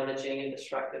 Super damaging and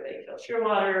destructive. They kill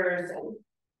shearwaters and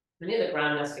many of the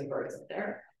ground nesting birds up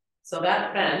there. So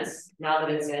that fence, now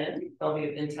that it's in, there'll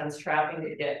be intense trapping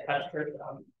to get predators,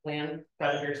 land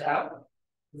predators out.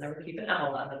 Never keep an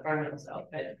owl on the farm itself,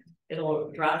 but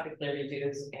it'll drastically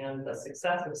reduce, and the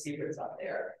success of seabirds out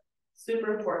there.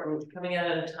 Super important, coming out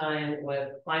at a time with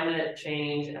climate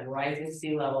change and rising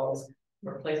sea levels,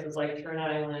 where places like Turn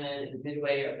Island and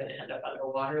Midway are going to end up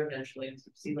underwater eventually as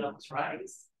sea levels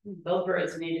rise. Those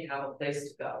birds need to have a place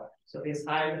to go. So these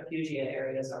high refugia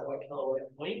areas are what Kīlauea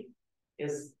Point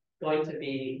is going to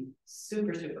be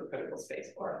super, super critical space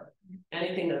for it.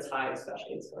 Anything that's high,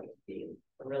 especially, is going to be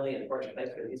a really important place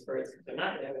for these birds because they're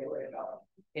not going to have anywhere to go.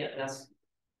 Can't nest.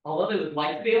 Although they would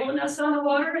like to be able to nest on the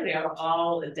water, they are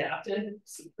all adapted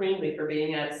supremely for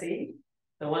being at sea.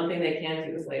 The one thing they can't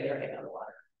do is lay their egg on the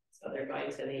water. So they're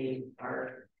going to need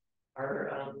our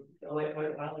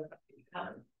Kīlauea wildlife and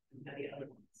many other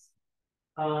ones.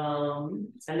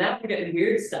 And now we're getting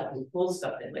weird stuff and cool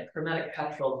stuff in, like hermetic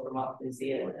petrel from off New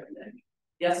Zealand and everything.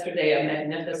 Yesterday, a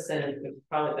magnificent, we've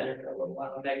probably been here for a little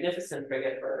while, a magnificent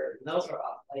frigate bird, and those are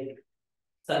off like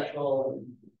Central,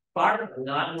 far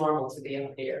not normal to be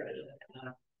out here.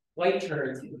 And white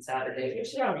terns on Saturday,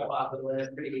 which they don't go off with,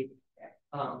 they're pretty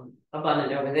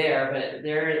abundant over there, but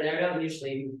they don't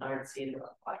usually aren't seen around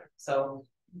water. So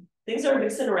things are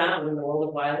mixing around in the world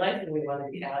of wildlife, and we want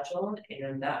to be agile.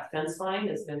 And that fence line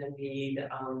is going to need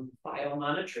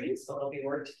biomonitoring, so it'll be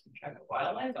work to keep track of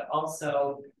wildlife, but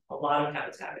also a lot of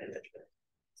habitat management.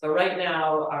 So right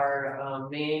now, our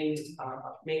main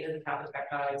maintenance habitat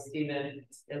guy, Stephen,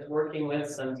 is working with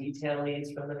some detail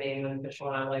leads from the Maine Fish and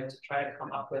Wildlife to try to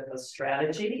come up with a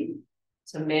strategy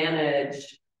to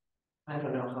manage. I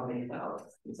don't know how many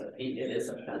thousands of feet it is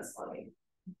a fence line.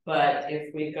 But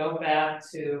if we go back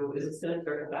to, is this going to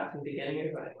circle back in the beginning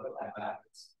or do I go back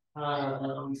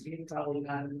backwards? You probably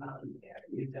not there,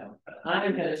 you don't. But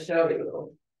I'm going to show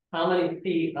you how many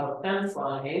feet of fence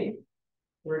line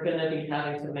we're going to be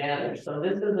having to manage. So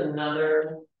this is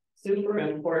another super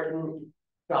important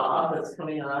job that's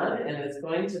coming on, and it's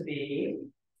going to be,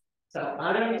 so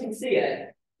I don't know if you can see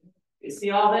it. You see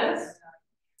all this?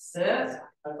 That's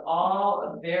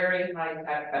all a very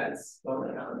high-tech fence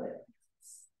going on there.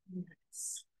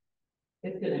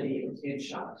 It's going to be a huge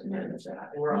shock to manage that.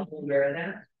 And we're all aware of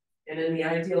that. And in the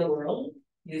ideal world,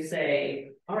 you say,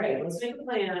 all right, let's make a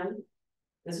plan.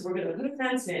 This is, we're going to put a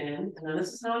fence in, and then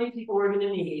this is how many people we're going to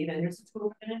need, and here's the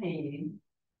tool we're going to need.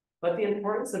 But the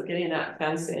importance of getting that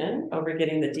fence in over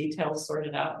getting the details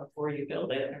sorted out before you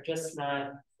build it are just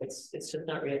not, it's just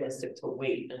not realistic to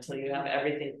wait until you have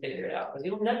everything figured out, because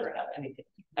you'll never have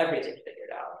everything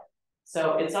figured out.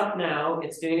 So it's up now,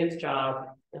 it's doing its job.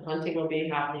 The hunting will be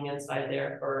happening inside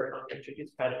there for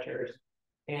introduced predators.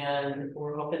 And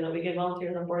we're hoping that we get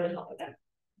volunteers on board to help with that.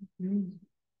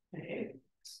 Okay.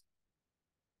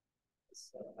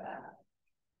 So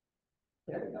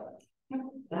there we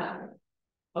go. That.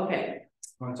 Okay.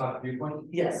 Want to talk viewpoint?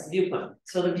 Yes, viewpoint.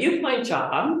 So the viewpoint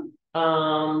job,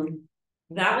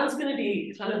 that one's going to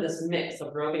be kind of this mix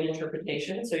of roving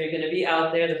interpretation. So you're going to be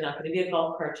out there. There's not going to be a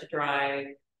golf cart to drive.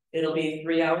 It'll be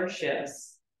 3-hour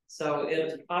shifts. So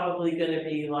it's probably going to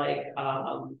be like,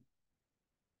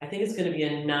 I think it's going to be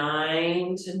a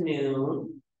 9 to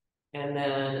noon, and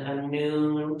then a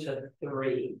noon to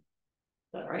 3. Is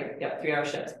that right? Yeah, 3-hour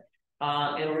shifts.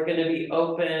 And we're going to be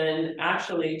open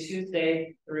actually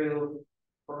Tuesday through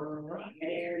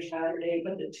Friday or Saturday,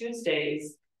 but the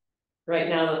Tuesdays, right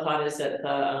now the thought is that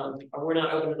we're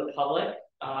not open to the public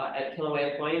at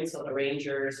Kīlauea Point, so the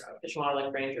rangers, Fish and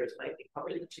Wildlife rangers might be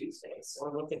covering the Tuesdays. So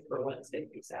we're looking for Wednesday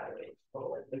through Saturday.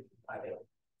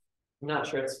 I'm not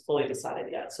sure it's fully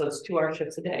decided yet. So it's 2-hour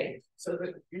shifts a day. So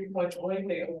the viewpoint only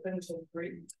they open until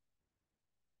 3.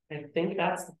 I think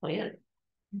that's the plan.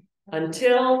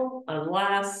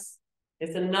 Unless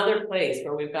it's another place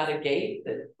where we've got a gate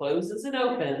that closes and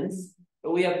opens,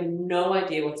 but we have no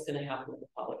idea what's going to happen with the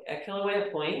public. At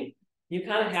Kīlauea Point, you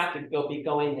kind of have to be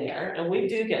going there, and we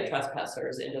do get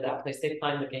trespassers into that place. They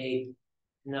climb the gate,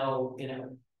 no,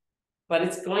 but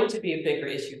it's going to be a bigger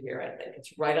issue here. I think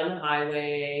it's right on the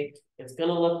highway. It's going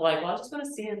to look like, well, I just want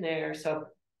to see in there. So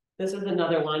this is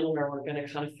another one where we're going to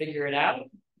kind of figure it out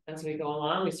as we go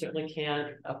along. We certainly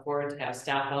can't afford to have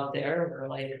staff out there. We're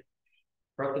like,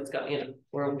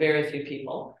 we're very few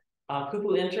people.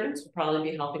 Kupu interns will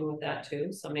probably be helping with that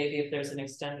too. So maybe if there's an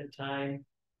extended time.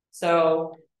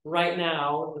 So right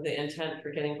now, the intent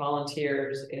for getting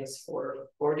volunteers is for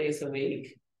 4 days a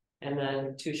week and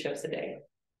then 2 shifts a day.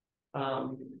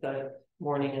 The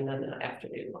morning and then the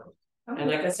afternoon one. Okay. And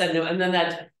like I said, no, and then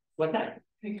that, what that? How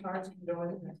many cars can go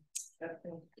in there?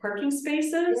 Parking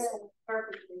spaces? Yeah,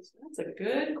 parking spaces. That's a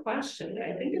good question.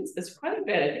 I think it's quite a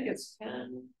bit. I think it's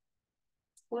 10,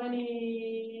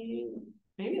 20,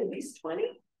 maybe at least 20.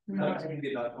 It's going to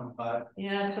be about 25.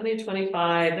 Yeah, 20,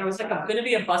 25. There was like going to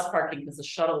be a bus parking because the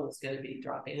shuttle was going to be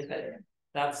dropping, but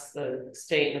that's the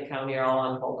state and the county are all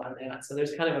on hold on that. So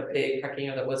there's kind of a big parking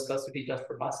area that was supposed to be just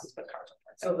for buses, but cars are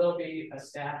parked. So there'll be a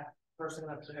staff person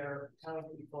up there telling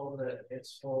people that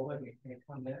it's full and you can't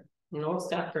come in. No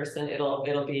staff person. It'll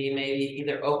be maybe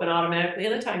either open automatically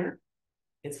in a timer,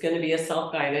 It's going to be a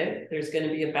self-guided. There's going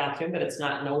to be a bathroom, but it's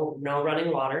not no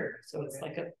running water. So it's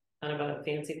like a kind of a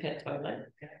fancy pit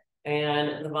toilet.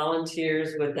 And the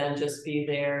volunteers would then just be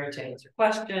there to answer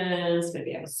questions,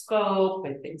 maybe have a scope,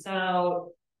 point things out.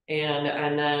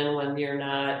 And then when you're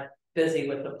not busy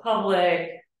with the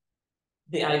public,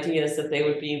 the idea is that they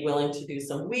would be willing to do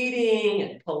some weeding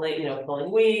and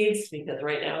pulling weeds, because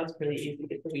right now it's pretty easy to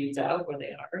get the weeds out where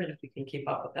they are. And if we can keep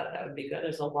up with that, that would be good.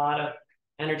 There's a lot of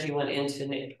energy went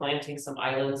into planting some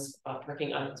islands,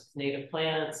 parking islands with native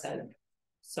plants. And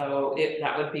so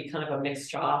that would be kind of a mixed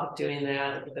job of doing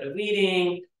that, a little bit of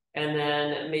weeding, and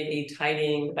then maybe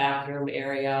tidying the bathroom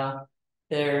area.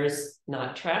 There's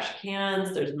not trash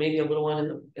cans. There's maybe a little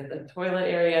one in the toilet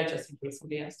area, just in case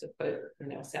somebody has to put,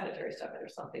 sanitary stuff in or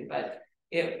something. But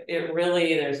it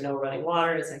really, there's no running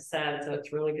water, as I said. So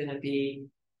it's really going to be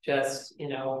just,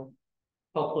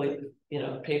 hopefully,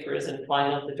 paper isn't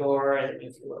flying out the door, and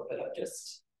there's a little bit of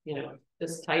just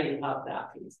tidying up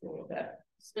that piece a little bit.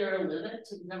 Is there a limit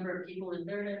to the number of people in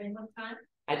there at any one time?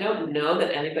 I don't know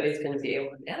that anybody's going to be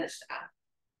able to manage that.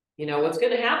 What's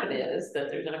going to happen is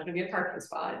that there's not going to be a parking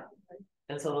spot.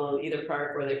 And so they'll either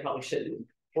park where they probably shouldn't,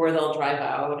 or they'll drive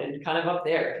out and kind of up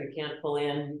there. If you can't pull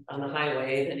in on the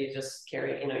highway, then you just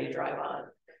carry, you drive on.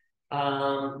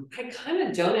 I kind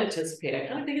of don't anticipate. I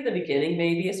kind of think at the beginning,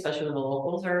 maybe, especially when the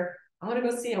locals are, I want to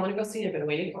go see, I've been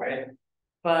waiting for it.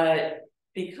 But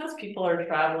because people are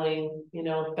traveling,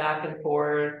 back and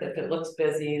forth, if it looks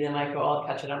busy, they might go, I'll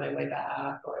catch it on my way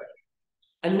back.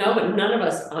 And no, but none of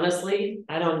us, honestly,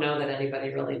 I don't know that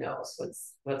anybody really knows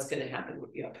what's going to happen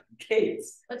with the open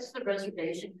gates. What's the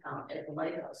reservation count at the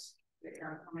lighthouse?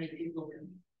 How many people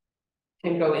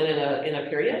can go in a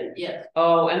period? Yes.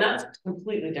 Oh, and that's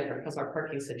completely different because our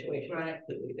parking situation is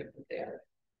completely different there.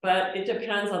 But it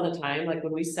depends on the time. Like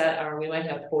when we we might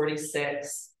have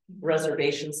 46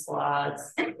 reservation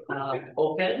slots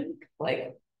open,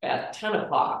 like at 10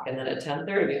 o'clock, and then at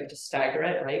 10:30 we have to stagger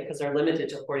it, right? Because they're limited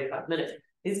to 45 minutes.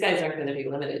 These guys aren't going to be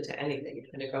limited to anything. You're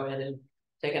going to go in and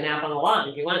take a nap on the lawn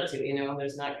if you want to,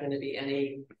 there's not going to be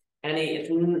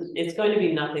it's going to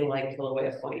be nothing like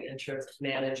Kīlauea Point in terms of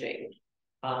managing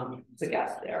the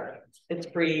guests there. It's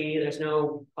free, there's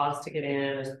no cost to get in,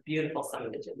 there's beautiful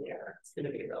signage in there. It's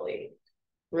going to be really,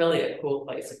 really a cool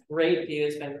place. A great view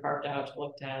has been carved out to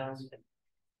look down.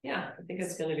 Yeah, I think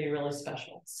it's going to be really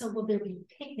special. So will there be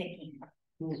picnicking?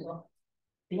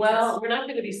 Well, we're not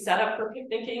going to be set up for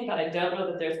picnicking, but I don't know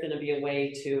that there's going to be a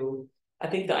way to, I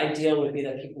think the ideal would be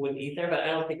that people would eat there, but I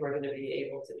don't think we're going to be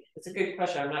able to. It's a good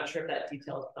question. I'm not sure if that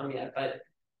detail has come yet, but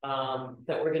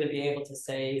that we're going to be able to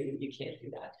say you can't do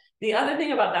that. The other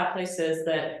thing about that place is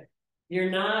that you're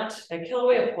not, at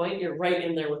Kīlauea Point, you're right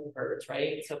in there with the birds,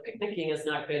 right? So picnicking is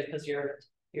not good because you're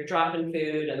dropping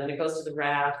food and then it goes to the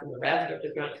raft and the raft goes to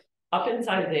the ground. Up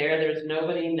inside there's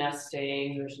nobody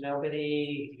nesting, there's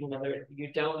nobody,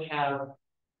 you don't have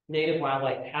native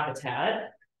wildlife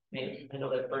habitat. I know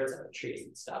that birds have trees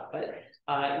and stuff, but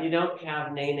you don't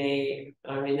have nene.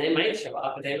 I mean, they might show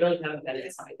up, but they really haven't been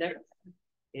inside there.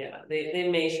 Yeah, they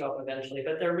may show up eventually,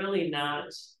 but they're really not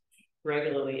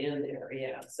regularly in there.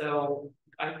 Yeah, so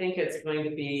I think it's going to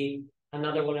be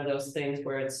another one of those things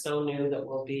where it's so new that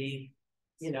we'll be,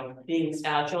 being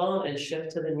agile and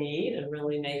shift to the need and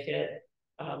really make it,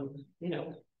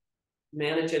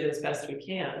 manage it as best we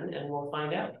can, and we'll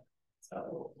find out.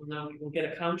 So we'll get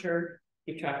a counter,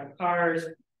 keep track of cars,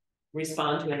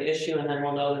 respond to an issue, and then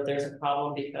we'll know that there's a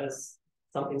problem because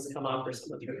something's come up or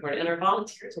someone's reported, and our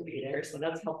volunteers will be there. So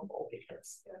that's helpful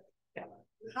because, yeah.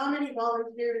 How many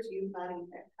volunteers are you planning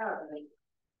to have?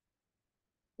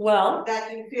 Well,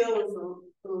 that you feel is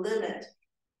the limit,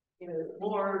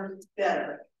 more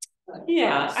better.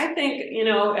 Yeah, I think,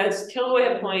 as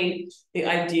Kīlauea Point, the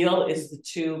ideal is the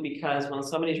two, because when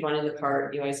somebody's running the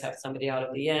cart, you always have somebody out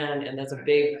at the end, and there's a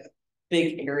big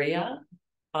area.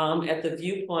 At the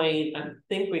viewpoint, I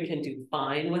think we can do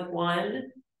fine with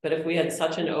one, but if we had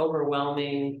such an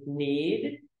overwhelming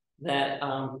need that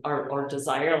or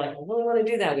desire, like, well, we want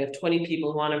to do that, we have 20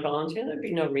 people who want to volunteer, there'd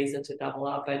be no reason to double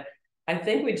up. But I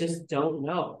think we just don't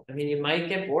know. I mean, you might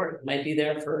get bored, you might be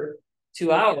there for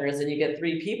 2 hours and you get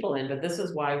 3 people in, but this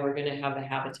is why we're going to have the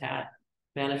habitat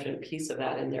management piece of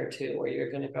that in there too, where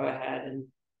you're going to go ahead and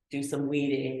do some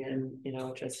weeding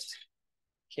and, just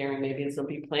caring, maybe there'll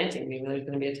be planting, maybe there's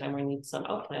going to be a time where we need some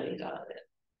outplanting done on it.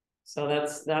 So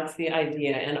that's the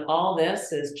idea. And all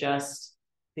this is just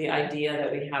the idea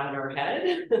that we have in our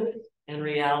head, and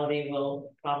reality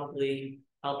will probably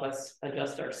help us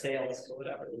adjust our sails to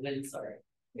whatever the winds are.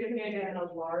 Do you have any idea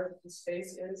how large the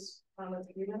space is on the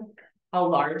unit? How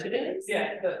large it is?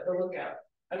 Yeah, the lookout.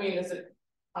 I mean, is it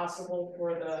possible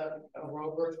for the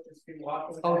rover to just be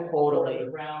walking? Oh, totally.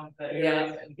 Around the Yeah,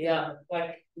 area? yeah.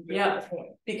 Like. Yeah.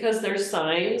 Because there's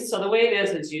signs. So the way it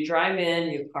is you drive in,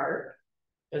 you park.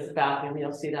 There's a bathroom,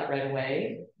 you'll see that right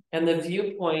away. And the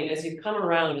viewpoint, as you come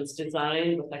around, it's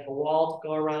designed with like a wall to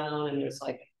go around, and there's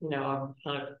like, you know, a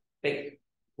kind of big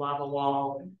lava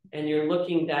wall, and you're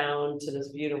looking down to this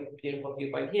beautiful, beautiful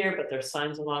viewpoint here, but there's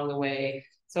signs along the way.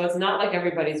 So it's not like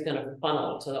everybody's gonna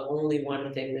funnel to the only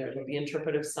one thing there. There'll be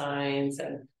interpretive signs,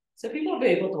 and so people will be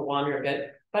able to wander a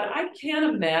bit. But I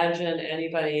can't imagine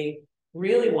anybody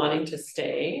really wanting to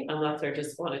stay unless they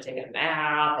just want to take a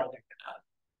nap, or they're gonna,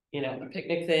 you know, the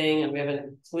picnic thing, and we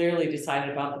haven't clearly decided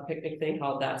about the picnic thing,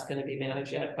 how that's going to be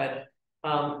managed yet. But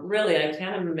really, I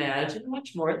can't imagine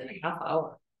much more than a half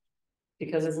hour,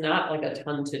 because it's not like a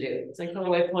ton to do. It's like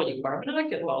Kauaʻi Point, you borrow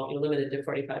binoculars. Well, you're limited to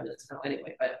 45 minutes now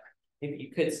anyway, but if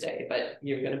you could stay, but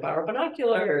you're going to borrow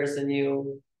binoculars, and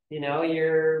you know,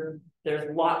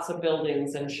 there's lots of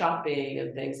buildings and shopping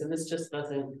and things, and this just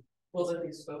doesn't. Will there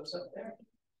be scopes up there?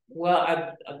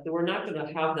 Well, we're not going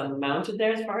to have them mounted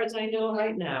there as far as I know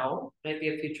right now. Might be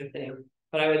a future thing,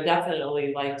 but I would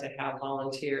definitely like to have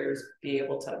volunteers be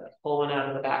able to pull one out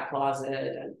of the back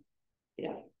closet. And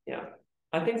yeah.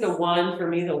 I think the one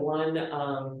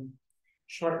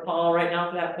shortfall right now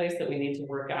for that place that we need to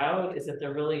work out is that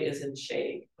there really isn't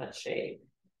much shade.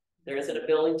 There isn't a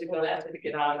building to go to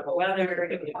get out of the weather.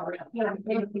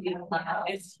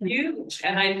 It's huge,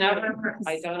 and I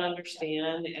don't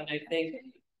understand, and I think.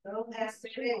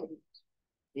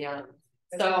 Yeah,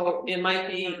 so it might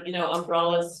be, you know,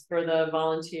 umbrellas for the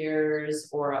volunteers,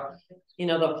 or you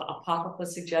know, a pop-up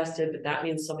was suggested, but that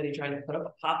means somebody trying to put up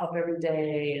a pop-up every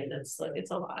day, and it's like,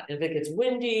 it's a lot. If it gets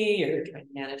windy, you're trying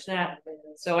to manage that.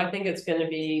 So I think it's going to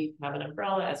be have an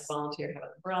umbrella, as a volunteer, have an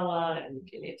umbrella, and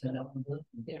you need to know.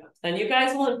 Yeah, and you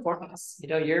guys will inform us. You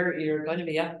know, you're going to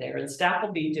be up there, and staff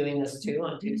will be doing this too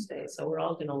on Tuesday, so we're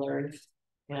all going to learn.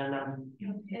 And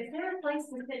is there a place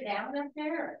to sit down up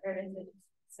there, or is it?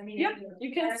 I mean, yeah,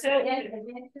 you can sit.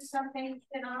 Something to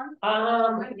sit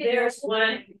on. There's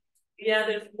one. Yeah,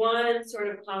 there's one sort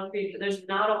of concrete, but there's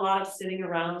not a lot of sitting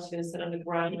around. She's gonna sit on the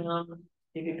ground.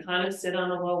 You can kind of sit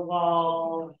on a low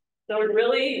wall. So it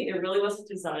really wasn't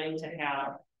designed to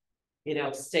have, you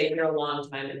know, stay here a long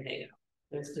time and hang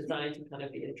out. It's designed to kind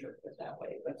of be interpreted that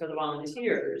way. But for the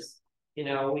volunteers, you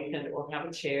know, we'll have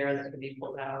a chair that can be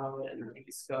pulled out, and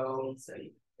maybe scopes, and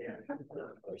yeah.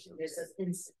 There's this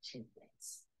instant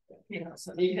things. You know,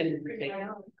 so you can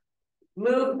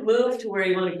move to where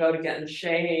you want to go to get in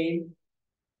shade.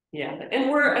 Yeah, and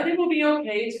I think we'll be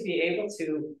okay to be able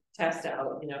to test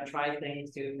out, you know, try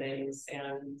things, do things,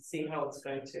 and see how it's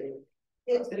going to.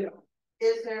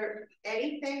 Is there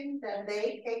anything that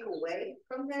they take away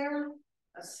from there?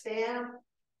 A stamp,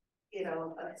 you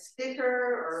know, a sticker,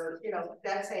 or, you know,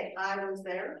 that say I was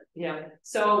there? Yeah,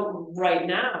 so right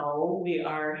now we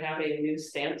are having new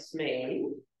stamps made.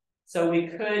 So we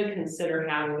could consider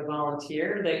having a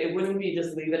volunteer. That it wouldn't be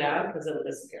just leave it out because it'll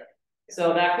disappear.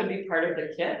 So that could be part of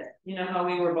the kit. You know how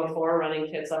we were before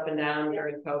running kits up and down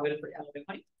during COVID for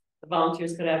Kīlauea. The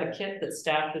volunteers could have a kit that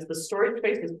staffed, because the storage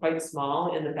space is quite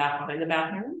small in the back behind the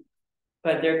bathroom.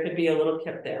 But there could be a little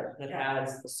kit there that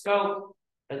has the scope,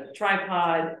 a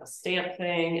tripod, a stamp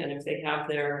thing, and if they have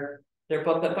their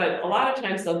booklet. But a lot of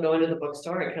times they'll go into the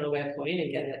bookstore at Kīlauea Point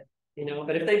and get it. You know,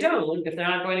 but if they're not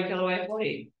going to Kīlauea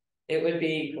Point, it would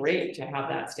be great to have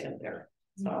that stamp there.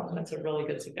 So that's a really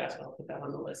good suggestion. I'll put that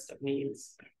on the list of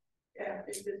needs. Yeah,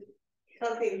 it's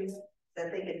something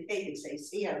that they can take and say,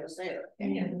 see, I was there.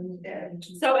 Yeah.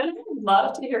 So, and I would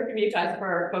love to hear from you guys, for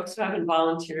our folks who haven't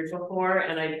volunteered before,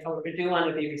 and I do want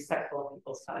to be respectful of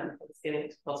people's time. It's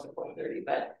getting close to 4:30,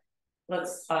 but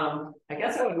let's, I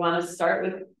guess I would want to start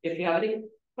with, if you have any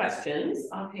questions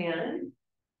offhand,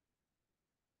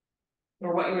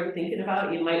 or what you were thinking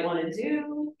about you might want to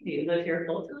do. Do you live here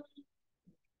full time?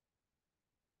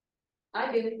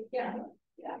 I do, yeah.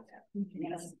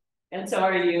 Yes. And so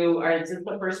is this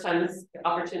the first time this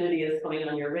opportunity is coming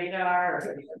on your radar?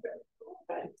 Or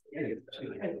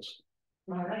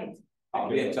all right. I'll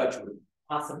be in touch with you.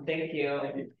 Awesome, thank you.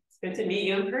 It's good to meet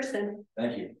you in person.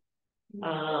 Thank you.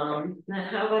 Now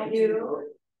how about you?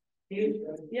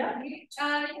 Yeah. I'm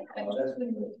just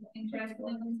interested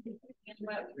in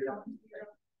what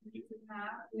you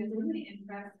have. I'm really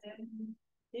interested.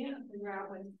 Yeah. Figure out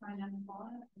what to find on the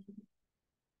phone.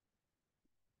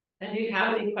 And do you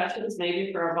have any questions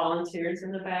maybe for our volunteers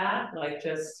in the back? Like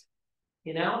just,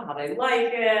 you know, how they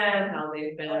like it, how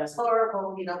they've been. It's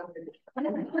horrible, you know.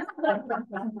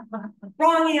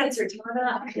 Wrong answer,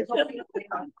 Tana.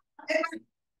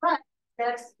 But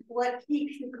that's what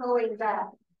keeps you going back.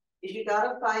 is you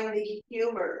gotta find the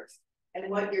humor and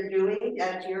what you're doing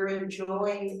that you're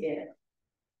enjoying it.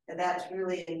 And that's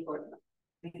really important.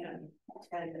 And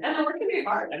the work can be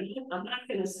hard. I mean, I'm not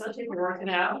gonna some people working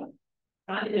out.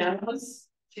 You know,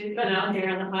 she's been out here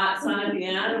in the hot sun at the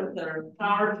end with her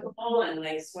power tool and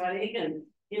like sweating, and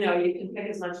you know, you can pick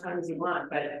as much time as you want,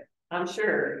 but I'm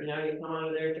sure, you know, you come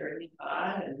over there during the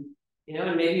hot and you know,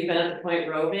 and maybe you've been at the point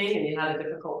roving and you had a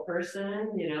difficult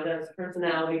person, you know, that's a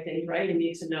personality thing, right? You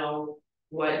need to know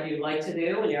what you like to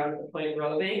do when you're out at the point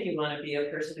roving. You want to be a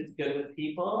person who's good with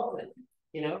people and,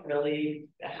 you know, really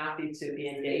happy to be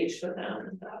engaged with them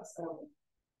and stuff. So,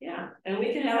 yeah, and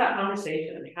we can have that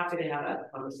conversation. I'm happy to have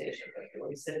that conversation with you.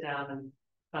 We sit down and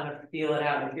kind of feel it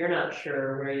out. If you're not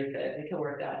sure where you fit, we can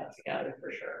work that out together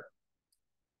for sure.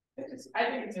 I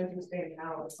think it's interesting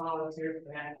how volunteers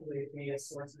can actually be a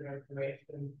source of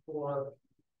information for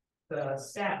the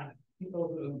staff, people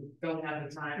who don't have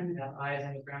the time to have eyes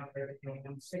on the ground for everything.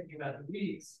 I'm thinking about the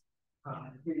weeds.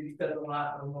 We spent a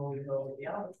lot on Moʻolelo with the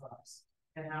albatross.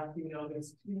 And how you know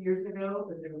this 2 years ago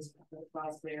that there was a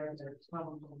class there and there's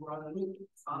some run a loop.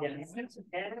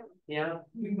 Yeah.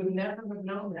 We would never have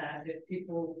known that if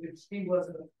she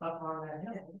wasn't up on that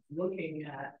hill looking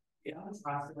at the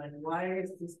albatross, like, why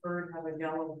does this bird have a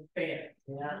yellow fan?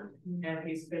 Yeah. And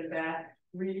he's been back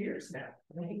 3 years now.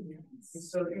 Right? And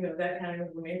so, you know, that kind of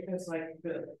information is like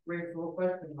the grateful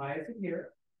question, why is it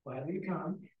here? Why do you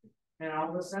come? And all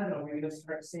of a sudden, we're going to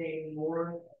start seeing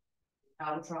more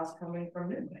albatross coming from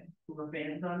Midway, who were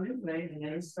banned on Midway, and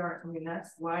then start, I mean,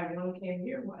 that's why one came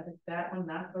here. Why did that one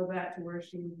not go back to where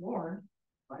she was born?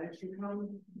 Why did she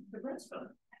come to Princeville?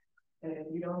 And if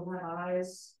you don't have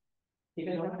eyes, you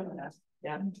don't have that.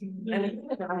 Yeah.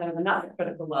 And another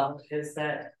critical level is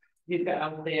that you've got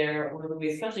out there, or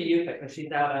especially you, because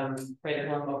she's out on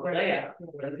Princeville Moʻolelo,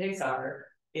 where the pigs are,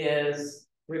 is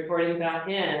reporting back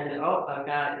in, oh, I've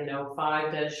got, you know,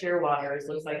 5 dead shearwaters,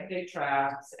 looks like pig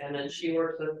traps, and then she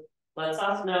works with, lets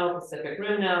us know, Pacific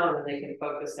Rim know, and then they can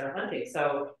focus their hunting.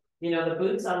 So, you know, the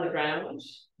boots on the ground,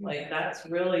 like that's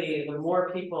really, the more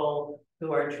people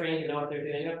who are trained to know what they're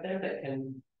doing up there that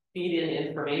can feed in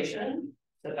information,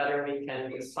 the better we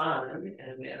can respond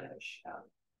and manage.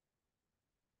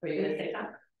 Are you gonna say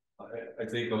that? I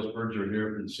think those birds are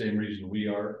here for the same reason we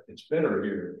are. It's better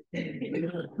here.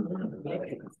 It's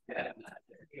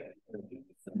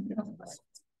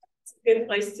a good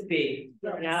place to be.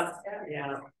 Yeah,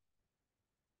 yeah.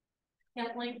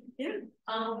 Kathleen? Yeah.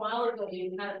 A while ago,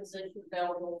 you had a position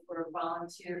available for a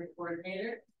volunteer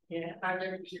coordinator. Yeah. Are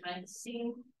there behind the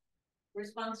scene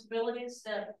responsibilities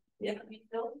that be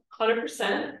filled?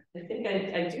 100%. I think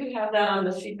I do have that on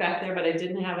the sheet back there, but I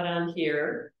didn't have it on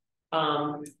here.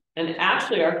 And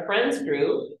actually our friends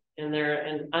group and their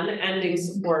unending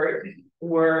support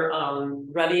were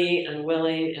ready and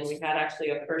willing, and we had actually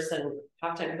a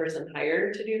part-time person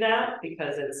hired to do that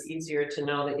because it's easier to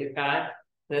know that you've got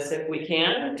this if we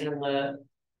can, and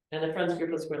the friends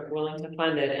group was willing to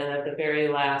fund it, and at the very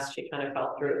last she kind of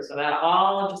fell through. So that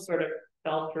all just sort of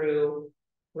fell through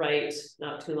right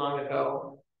not too long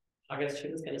ago. August she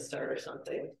was going to start or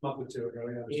something. Month or two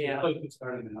ago, yeah.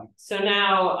 Starting now. So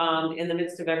now, in the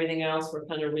midst of everything else, we're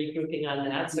kind of regrouping on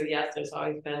that. So yes, there's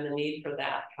always been the need for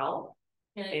that help.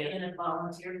 In a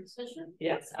volunteer position?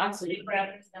 Yes, absolutely.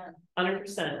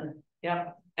 100%.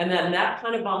 Yeah. And then that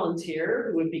kind of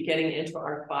volunteer who would be getting into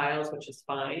our files, which is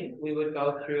fine. We would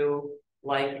go through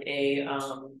like a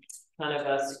kind of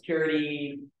a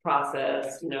security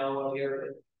process, you know,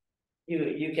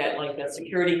 you get like a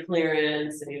security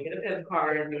clearance and you get a PIP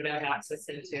card and you would have access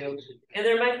into, and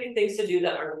there might be things to do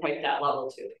that aren't quite that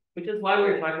level too, which is why we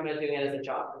were talking about doing it as a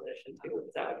job position too,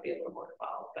 because that would be a little more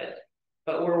involved,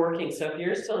 but we're working. So if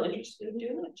you're still interested in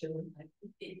doing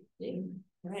it,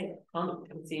 right, come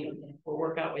see me. We'll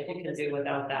work out what you can do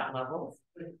without that level.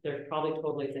 There's probably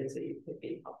totally things that you could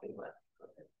be helping with.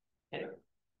 Anyway.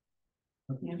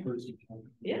 Yeah.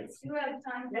 Yes. You have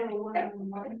time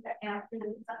after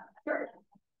this.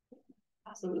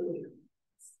 Absolutely.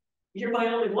 You're my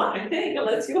only one, I think,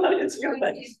 unless you want to do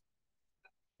it.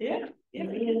 Yeah,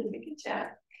 we can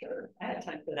chat. Sure. I had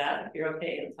time for that. If you're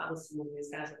okay, and Thomas and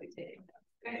these guys will be taking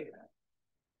that. Okay.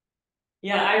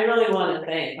 Yeah, I really want to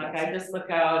thank, like I just look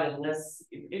out and this,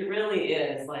 it really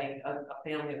is like a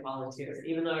family of volunteers,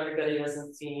 even though everybody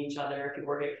doesn't see each other. If you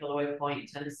work at Kīlauea Point, you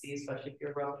tend to see, especially if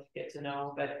you're rogue, you get to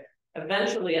know, but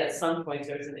eventually at some point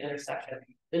there's an intersection.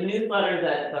 The newsletter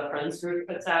that the Friends group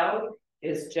puts out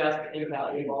is just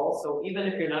invaluable. So even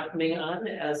if you're not coming on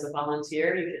as a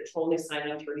volunteer, you can totally sign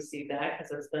up to receive that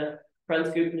because it's the Friends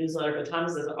group newsletter, but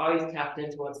Thomas is always tapped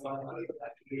into what's going on with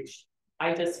that page.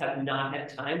 I just have not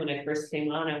had time. When I first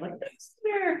came on, I'm like,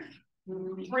 there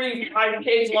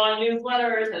 3-5-page long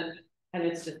newsletters, and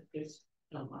it's just there's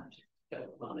so much. So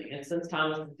funny. And since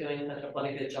Thomas is doing such a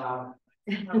bloody good job,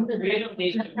 we don't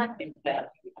need to think that.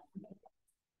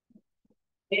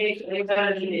 They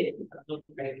better need it. I'm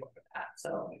grateful for that.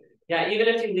 So yeah, even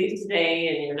if you leave today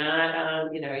and you're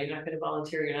not, you know, you're not going to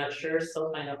volunteer, you're not sure,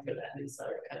 still sign up for that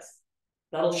newsletter because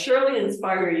that'll surely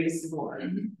inspire you some more.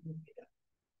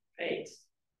 Right.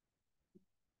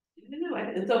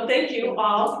 And so thank you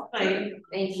all.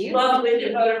 Thank you. Lovely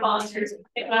to go to volunteers.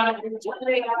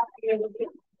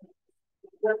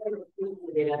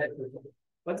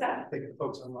 What's that? Thank the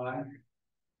folks online.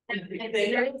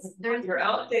 You're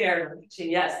out there.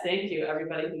 Yes, thank you,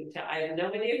 everybody. I have no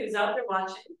idea who's out there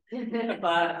watching,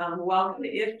 but welcome.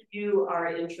 If you are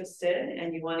interested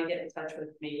and you want to get in touch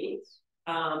with me,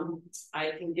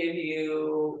 I can give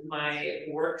you my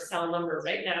work cell number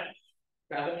right now.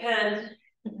 Grab a pen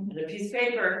and a piece of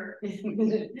paper.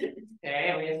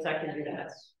 Okay, I'm going to second do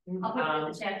that. I'll put it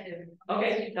in the chat too.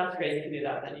 Okay, that's great. You can do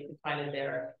that. Then you can find it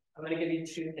there. I'm going to give you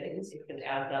 2 things. You can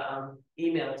add the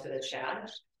email to the chat.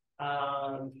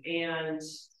 And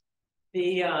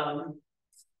the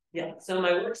yeah, so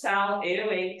my work's out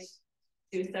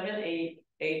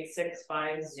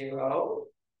 808-278-8650.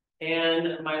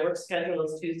 And my work schedule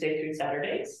is Tuesday through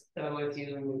Saturdays. So if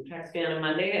you text me on a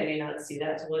Monday, I may not see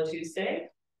that till a Tuesday.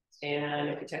 And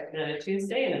if you text me on a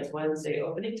Tuesday and it's Wednesday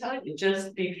opening time, you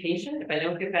just be patient. If I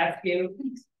don't get back to you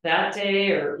that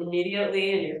day or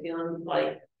immediately and you're feeling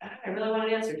like, I really want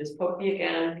an answer, just poke me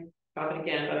again, drop it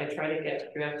again. But I try to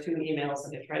get through, I have 2 emails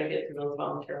and I try to get through those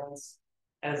volunteer ones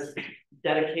as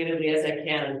dedicatedly as I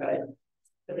can.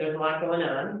 But there's a lot going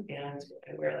on and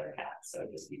I wear their hats. So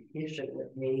just be patient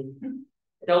with me.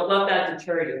 Don't let that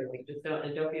deter you. Like, just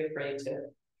don't be afraid to,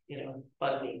 you know,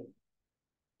 bug me.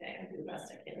 Okay, I do the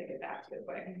best I can to get back to it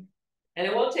quick. And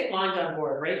it won't take long to on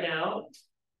board. Right now,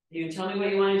 you tell me what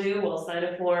you want to do, we'll sign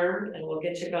a form and we'll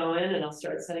get you going and I'll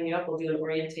start setting you up. We'll do an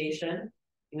orientation.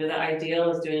 You know, the ideal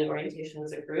is doing an orientation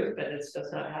as a group, but it's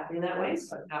just not happening that way.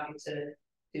 So I'm happy to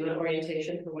do an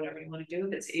orientation for whatever you want to do.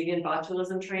 If it's avian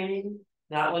botulism training,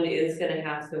 that one is going to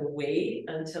have to wait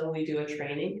until we do a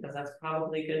training because that's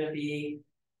probably going to be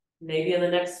maybe in the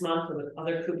next month with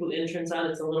other kupu interns on.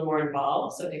 It's a little more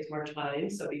involved, so it takes more time.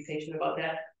 So be patient about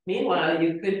that. Meanwhile,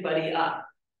 you could buddy up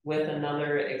with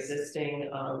another existing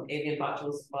avian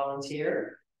botulism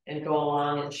volunteer and go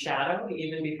along and shadow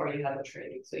even before you have the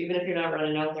training. So even if you're not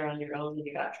running out there on your own and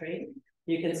you got training,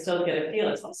 you can still get a feel.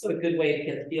 It's also a good way to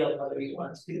get a feel of whether you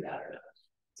want to do that or not.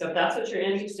 So if that's what you're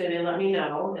interested in, let me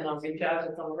know, and I'll reach out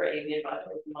to some of our avian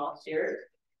botulism volunteers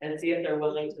and see if they're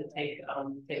willing to take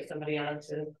somebody on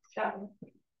to shadow.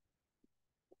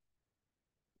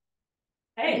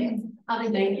 Hey,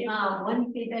 thank you.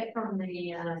 One feedback from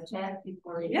the chat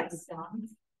before you yes. on.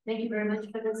 Thank you very much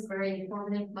for this very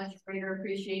informative, much greater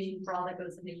appreciation for all that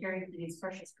goes into caring for these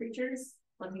precious creatures.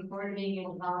 Looking forward to being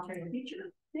able to volunteer in the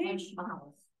future. Thanks.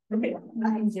 Okay.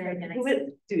 I'm very nice.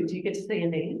 Do you get to say a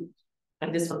name?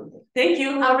 I'm just one. Thank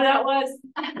you, whoever that was.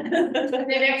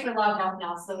 They've actually logged off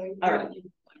now, so all right.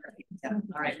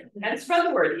 All right. And spread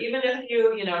the word, even if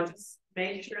you know, just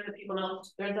make sure that people know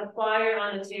there's a flyer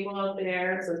on the table out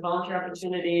there. It says volunteer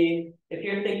opportunity. If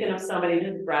you're thinking of somebody,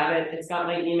 just grab it. It's got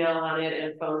my email on it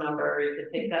and phone number. You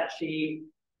can take that sheet,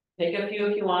 take a few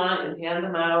if you want, and hand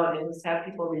them out, and just have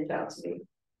people reach out to me.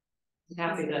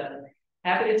 I'm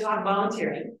happy to talk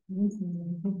volunteering.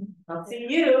 I'll see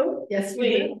you. Yes,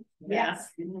 we. Yes.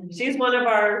 She's one of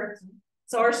our.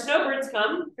 So our snowbirds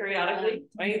come periodically,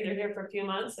 right? They're here for a few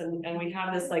months, and we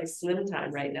have this like slim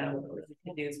time right now where we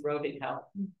can use roving help.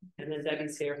 And then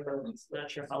Debbie's here for not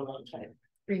sure how long time.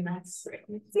 3 months.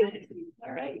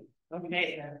 All right.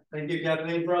 Okay. Thank you,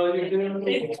 Kathleen, for all you're doing.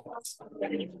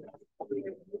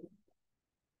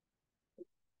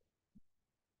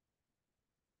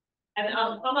 And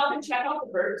come up and check out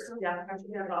the birds. Yeah,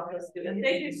 actually have all those students.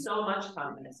 Thank you so much,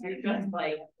 Thomas. You're just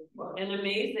like an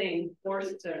amazing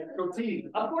force a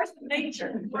force of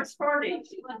nature, force for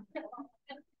nature.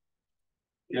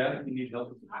 Yeah, you need help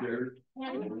with the chairs.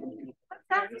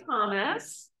 That's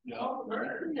Thomas. Yeah.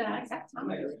 Yeah, that's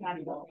Thomas.